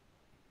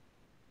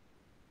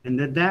 And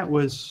that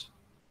was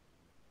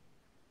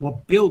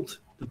what built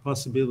the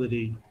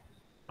possibility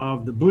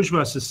of the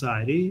bourgeois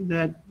society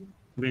that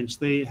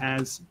eventually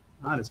has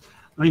artists.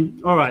 I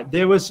mean, all right,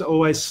 there was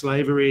always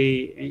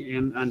slavery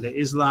under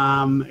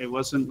Islam. It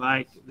wasn't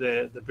like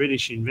the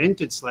British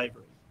invented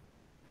slavery.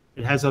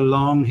 It has a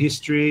long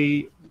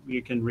history.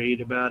 You can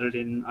read about it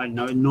in, I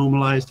know,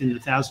 Normalized in the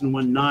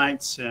 1001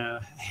 Nights,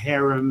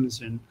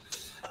 harems, and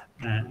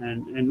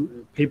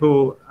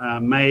people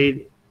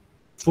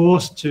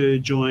forced to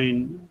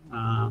join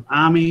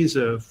armies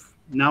of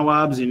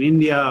Nawabs in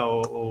India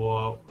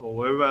or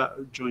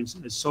wherever, join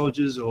as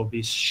soldiers or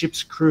be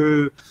ship's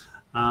crew.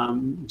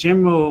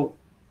 General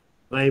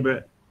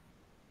labor,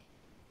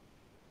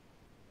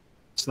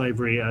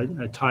 slavery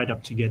are tied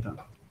up together.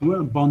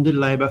 Bonded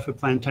labor for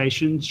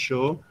plantations,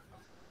 sure.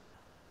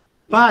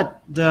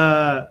 But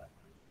the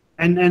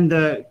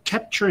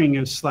capturing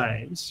of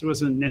slaves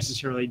wasn't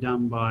necessarily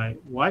done by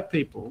white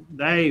people.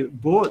 They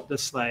bought the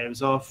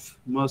slaves off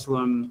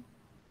Muslim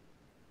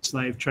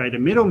slave trader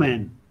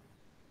middlemen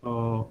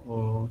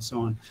or so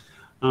on.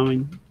 I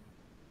mean,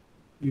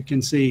 you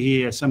can see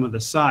here some of the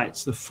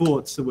sites, the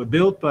forts that were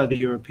built by the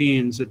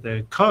Europeans at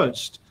the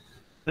coast.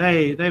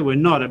 They were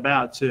not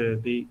about to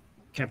be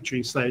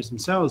capturing slaves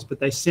themselves, but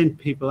they sent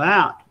people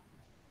out,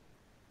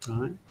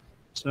 right?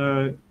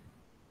 So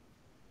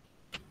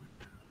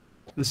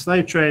the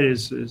slave trade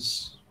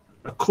is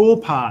a core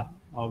part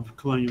of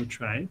colonial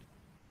trade.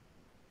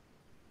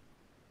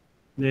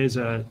 There's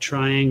a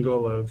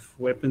triangle of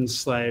weapons,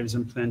 slaves,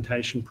 and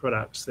plantation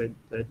products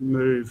that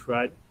move,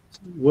 right?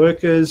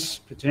 Workers,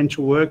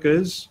 potential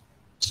workers,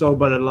 sold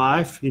by the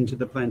life into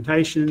the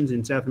plantations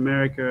in South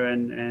America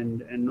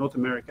and North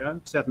America,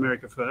 South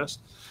America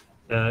first,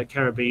 the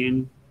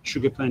Caribbean,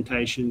 sugar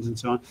plantations and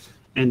so on.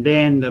 And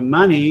then the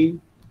money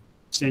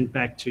sent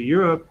back to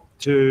Europe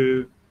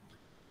to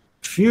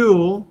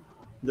fuel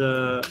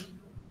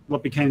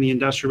what became the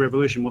Industrial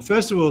Revolution. Well,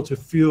 first of all, to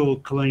fuel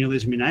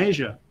colonialism in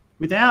Asia.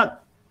 Without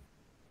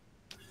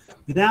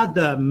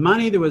the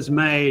money that was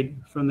made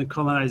from the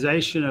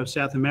colonization of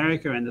South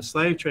America and the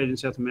slave trade in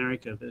South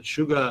America, the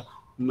sugar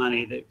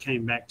money that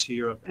came back to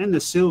Europe and the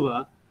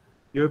silver,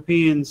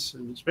 Europeans,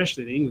 and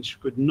especially the English,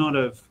 could not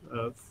have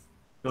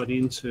got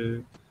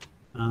into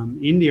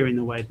India in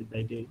the way that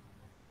they did.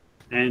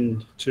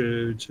 And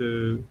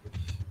to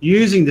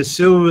using the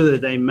silver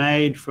that they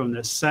made from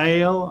the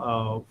sale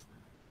of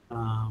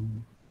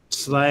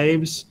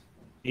slaves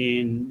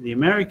in the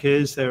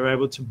Americas, they were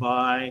able to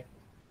buy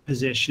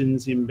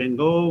possessions in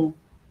Bengal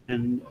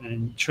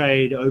and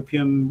trade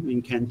opium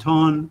in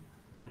Canton,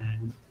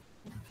 and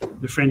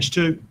the French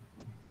too.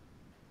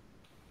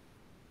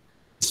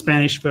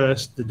 Spanish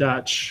first, the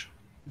Dutch,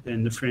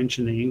 then the French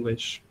and the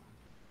English.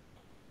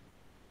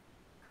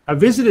 I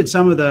visited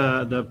some of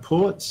the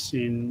ports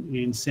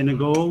in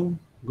Senegal,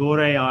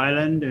 Gorée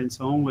Island and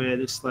so on, where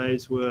the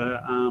slaves were,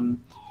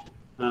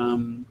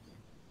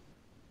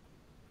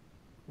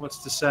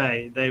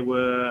 they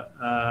were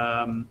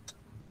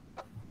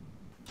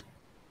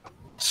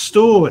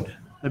stored,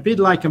 a bit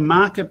like a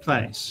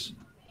marketplace.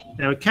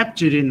 They were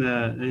captured in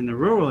the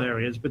rural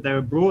areas, but they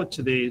were brought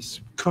to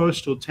these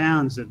coastal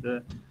towns that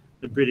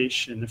the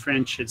British and the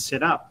French had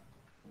set up,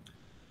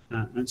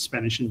 and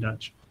Spanish and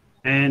Dutch,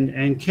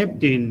 and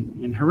kept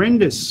in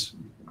horrendous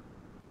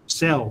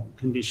cell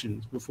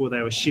conditions before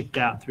they were shipped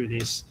out through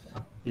this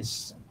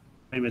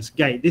famous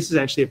gate. This is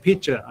actually a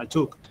picture I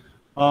took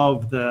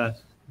of the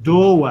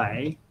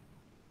doorway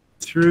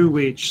through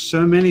which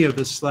so many of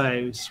the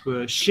slaves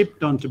were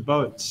shipped onto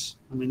boats.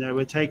 I mean, they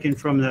were taken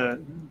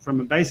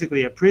from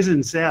basically a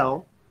prison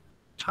cell,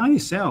 tiny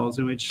cells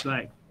in which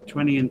like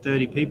 20 and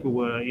 30 people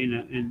were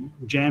and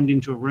jammed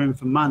into a room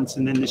for months.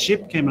 And then the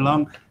ship came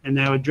along and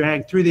they were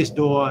dragged through this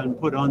door and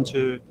put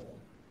onto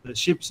the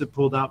ships that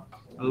pulled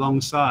up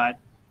alongside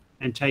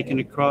and taken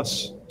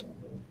across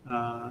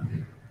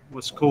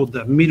what's called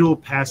the Middle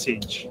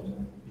Passage,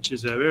 which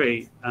is a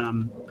very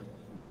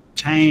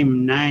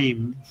tame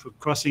name for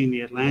crossing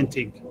the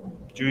Atlantic,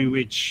 during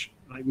which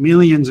like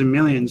millions and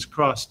millions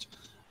crossed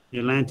the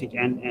Atlantic,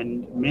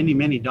 and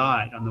many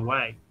died on the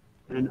way.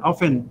 And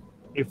often,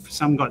 if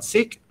some got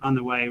sick on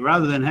the way,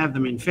 rather than have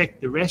them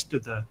infect the rest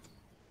of the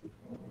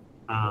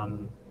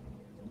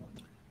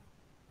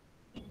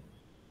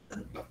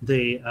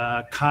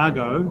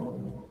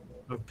cargo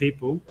of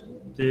people,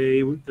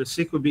 the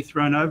sick would be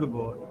thrown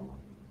overboard.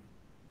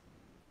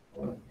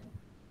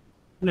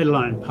 Let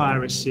alone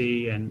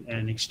piracy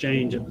and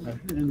exchange.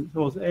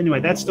 Anyway,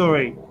 that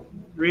story,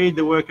 read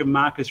the work of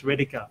Marcus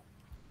Rediker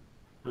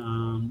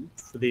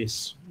for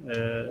this.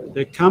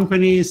 The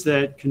companies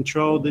that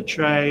controlled the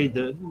trade,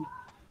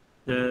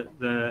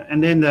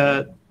 and then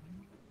the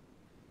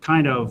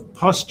kind of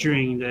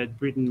posturing that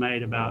Britain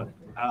made about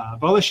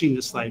abolishing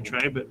the slave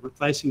trade, but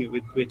replacing it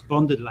with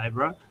bonded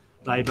labour.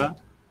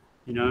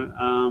 You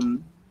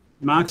know,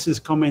 Marx's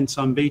comments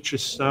on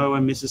Beatrice Stowe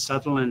and Mrs.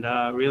 Sutherland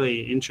are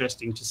really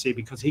interesting to see,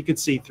 because he could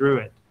see through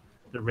it,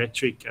 the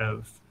rhetoric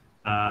of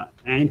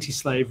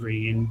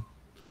anti-slavery in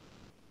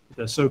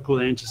the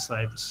so-called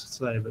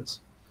anti-slavers.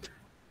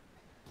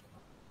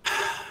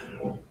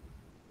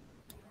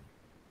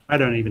 I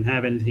don't even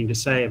have anything to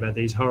say about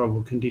these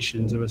horrible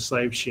conditions of a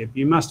slave ship.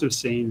 You must have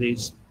seen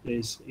these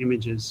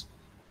images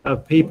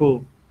of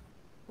people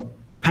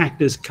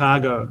packed as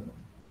cargo,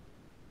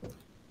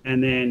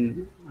 and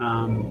then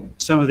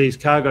some of these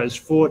cargoes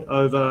fought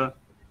over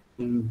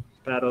in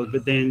battles,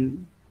 but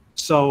then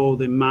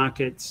sold in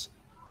markets,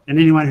 and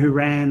anyone who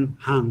ran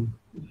hung,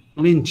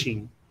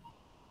 lynching.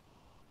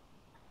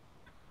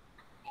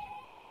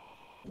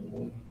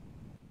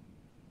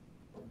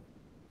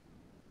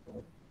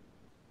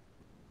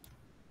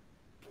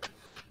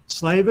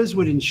 Slavers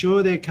would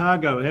insure their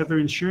cargo. However,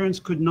 insurance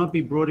could not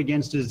be brought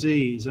against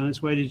disease. On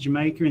its way to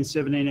Jamaica in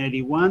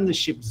 1781, the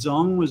ship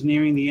Zong was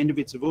nearing the end of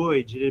its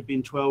voyage. It had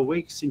been 12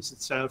 weeks since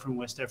it sailed from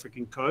West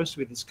African coast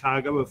with its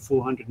cargo of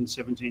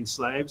 417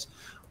 slaves.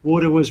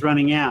 Water was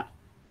running out.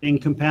 Then,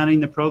 compounding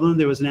the problem,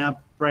 there was an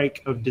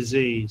outbreak of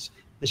disease.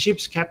 The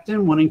ship's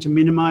captain, wanting to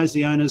minimise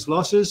the owner's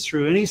losses,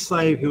 threw any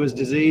slave who was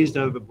diseased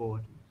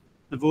overboard.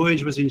 The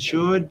voyage was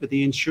insured, but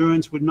the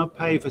insurance would not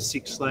pay for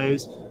sick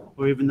slaves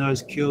or even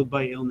those killed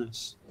by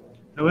illness.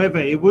 However,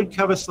 it would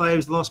cover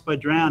slaves lost by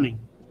drowning.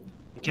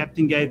 The The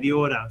captain gave the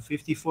order.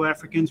 54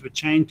 Africans were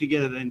chained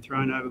together, then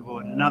thrown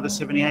overboard. Another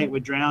 78 were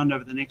drowned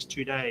over the next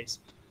 2 days.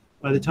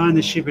 By the time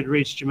the ship had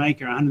reached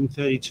Jamaica,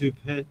 132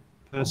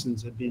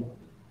 persons had been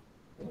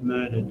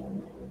murdered.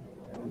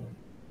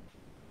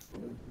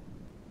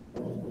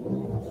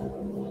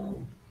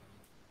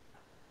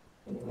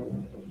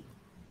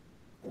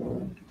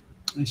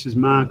 This is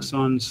Marx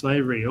on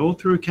slavery, all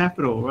through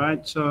Capital,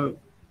 right? So,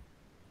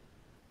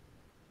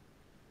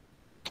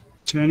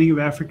 turning of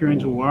Africa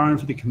into a warren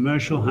for the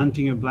commercial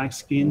hunting of black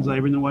skins,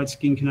 labor in the white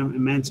skin can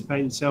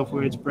emancipate itself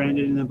where it's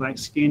branded in the black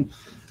skin.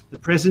 The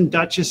present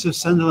Duchess of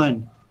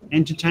Sunderland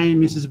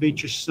entertained Mrs.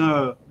 Beatrice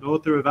Snow, the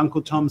author of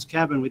Uncle Tom's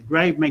Cabin, with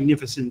great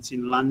magnificence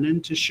in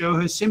London to show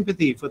her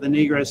sympathy for the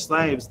Negro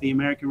slaves, the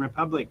American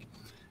Republic,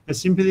 a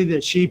sympathy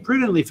that she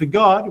prudently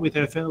forgot with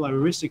her fellow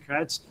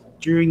aristocrats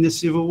during the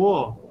Civil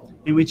War,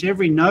 in which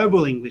every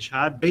noble English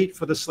heart beat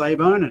for the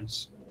slave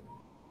owners.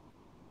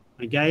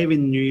 I gave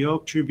in the New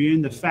York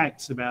Tribune the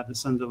facts about the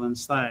Sutherland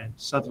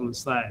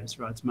slaves,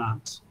 writes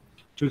Marx,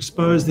 to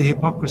expose the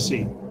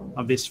hypocrisy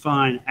of this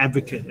fine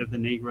advocate of the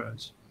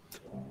Negroes.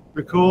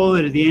 Recall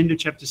that at the end of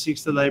chapter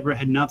 6, the labourer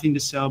had nothing to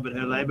sell but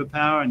her labour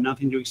power and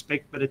nothing to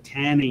expect but a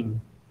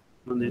tanning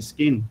on their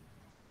skin,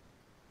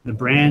 the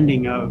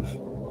branding of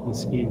the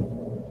skin.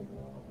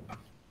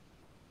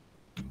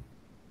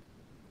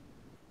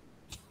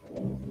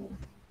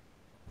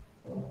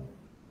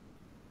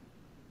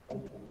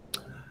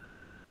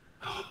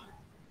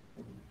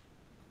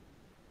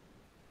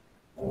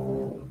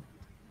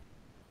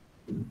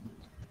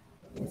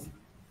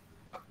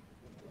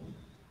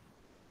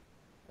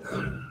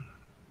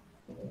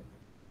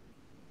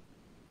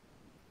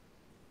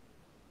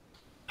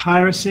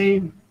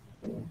 Piracy,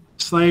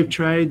 slave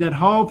trade, that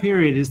whole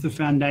period is the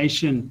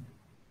foundation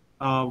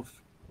of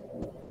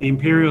the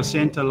imperial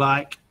centre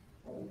like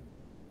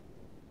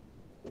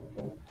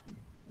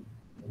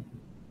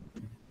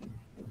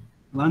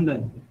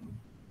London.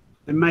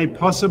 It made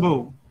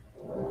possible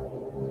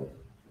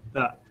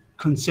the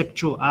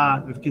conceptual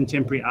art of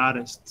contemporary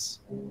artists.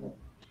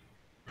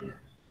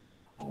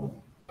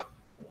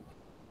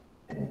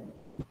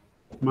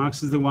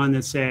 Marx is the one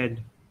that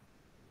said,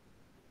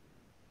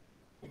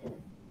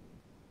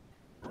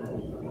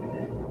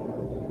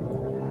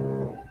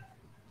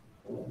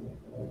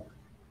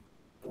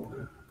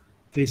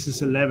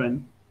 Thesis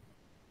 11,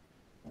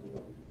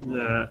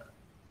 the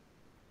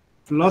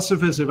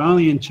philosophers have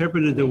only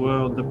interpreted the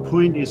world, the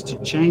point is to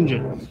change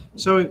it.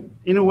 So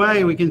in a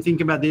way, we can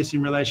think about this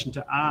in relation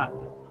to art.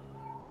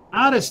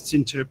 Artists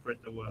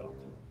interpret the world,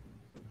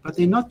 but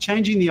they're not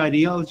changing the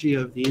ideology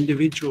of the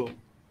individual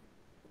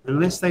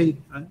unless they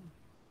are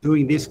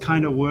doing this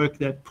kind of work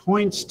that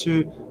points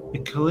to the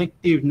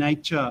collective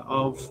nature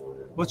of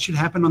what should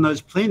happen on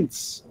those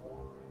plinths,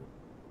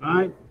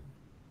 right?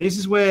 This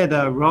is where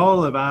the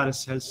role of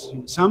artists has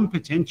some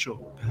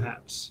potential,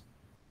 perhaps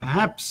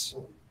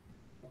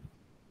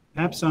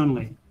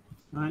only,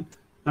 right?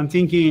 I'm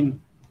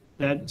thinking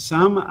that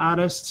some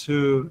artists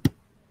who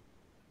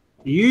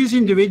use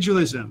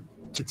individualism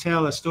to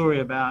tell a story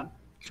about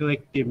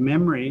collective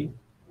memory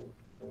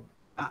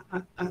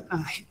are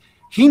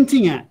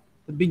hinting at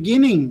the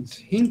beginnings,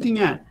 hinting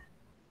at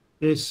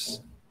this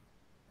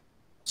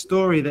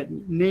story that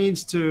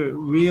needs to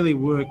really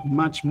work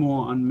much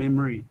more on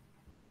memory.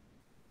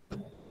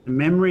 The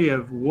memory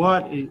of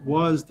what it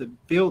was that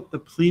built the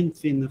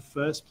plinth in the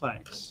first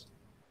place.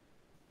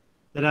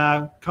 That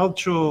our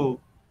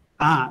cultural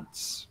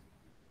arts,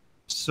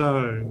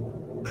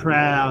 so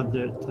proud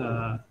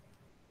that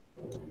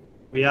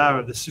we are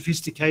of the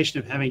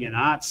sophistication of having an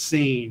art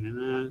scene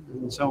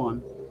and so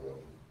on,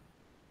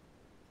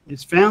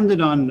 is founded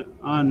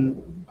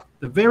on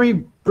the very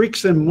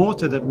bricks and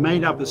mortar that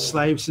made up a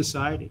slave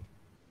society.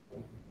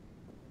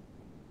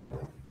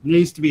 It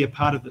needs to be a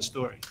part of the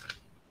story.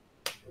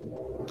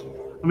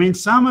 I mean,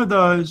 some of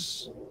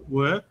those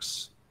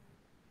works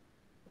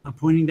are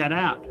pointing that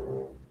out.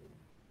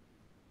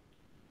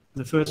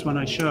 The first one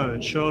I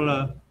showed,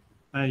 Shola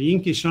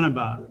Yinki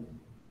Shonaba,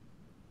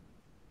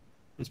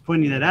 is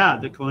pointing that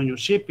out, the colonial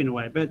ship in a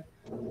way, but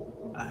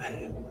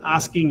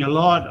asking a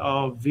lot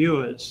of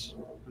viewers.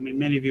 I mean,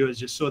 many viewers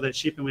just saw that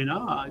ship and went,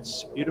 oh,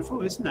 it's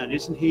beautiful, isn't it?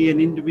 Isn't he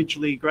an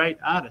individually great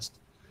artist?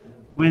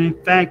 When in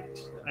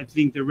fact, I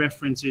think the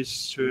reference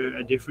is to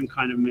a different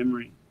kind of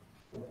memory.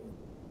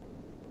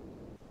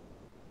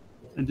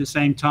 At the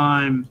same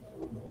time,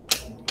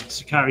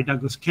 Zachary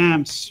Douglas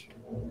Camp's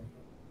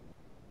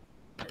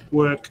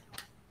work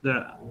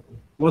that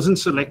wasn't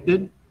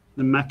selected,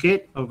 the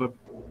maquette of a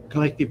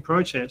collective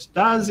protest,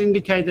 does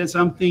indicate that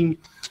something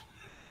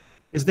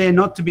is there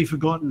not to be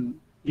forgotten,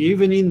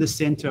 even in the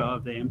center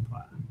of the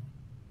empire.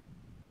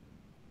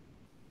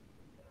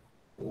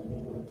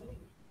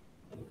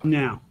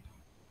 Now,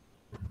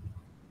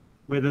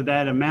 whether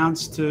that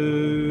amounts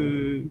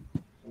to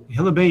a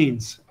hill of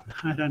beans,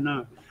 I don't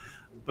know.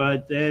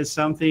 But there's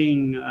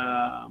something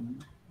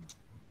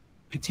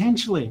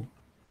potentially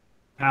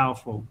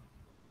powerful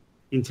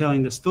in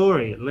telling the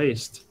story, at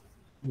least,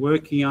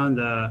 working on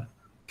the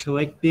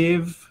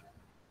collective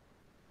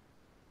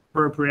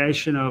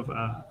appropriation of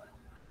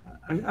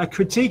a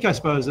critique, I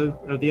suppose,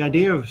 of the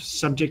idea of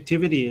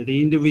subjectivity, of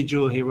the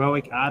individual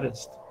heroic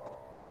artist.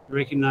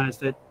 Recognize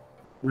that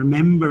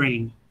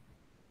remembering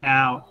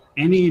how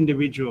any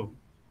individual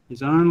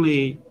is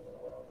only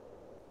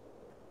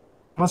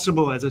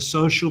possible as a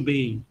social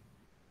being,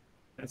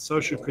 that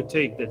social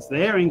critique that's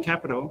there in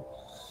capital,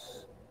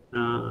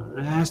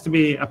 it has to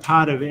be a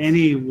part of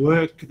any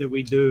work that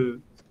we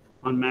do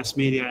on mass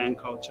media and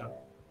culture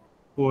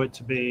for it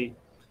to be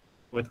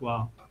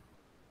worthwhile.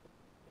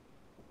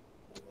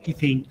 He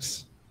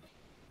thinks,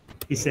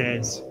 he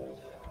says,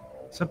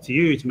 it's up to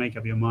you to make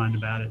up your mind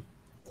about it.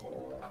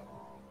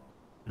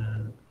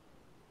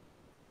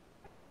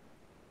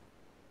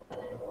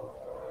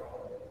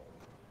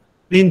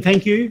 Lynn,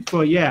 thank you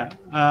for,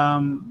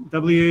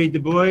 W.E. Du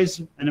Bois,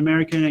 an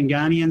American and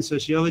Ghanaian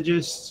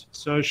sociologist,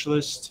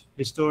 socialist,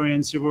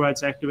 historian, civil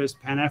rights activist,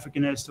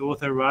 Pan-Africanist,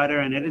 author,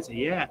 writer, and editor.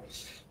 Yeah,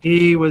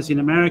 he was in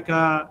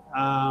America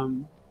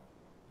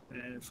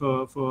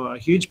for a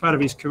huge part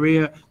of his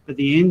career. At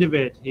the end of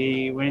it,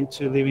 he went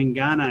to live in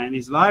Ghana, and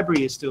his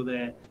library is still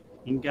there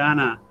in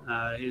Ghana,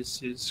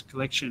 his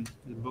collection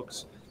of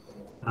books.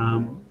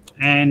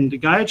 And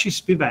Gayatri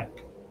Spivak,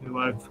 who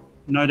I've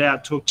no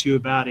doubt talked to you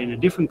about in a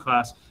different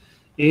class,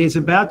 is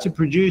about to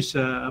produce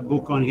a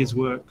book on his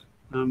work,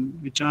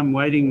 which I'm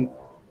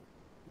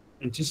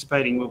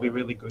anticipating will be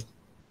really good.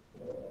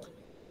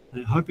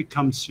 I hope it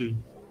comes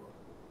soon.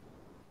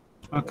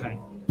 Okay,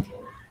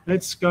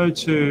 let's go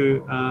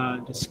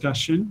to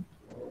discussion.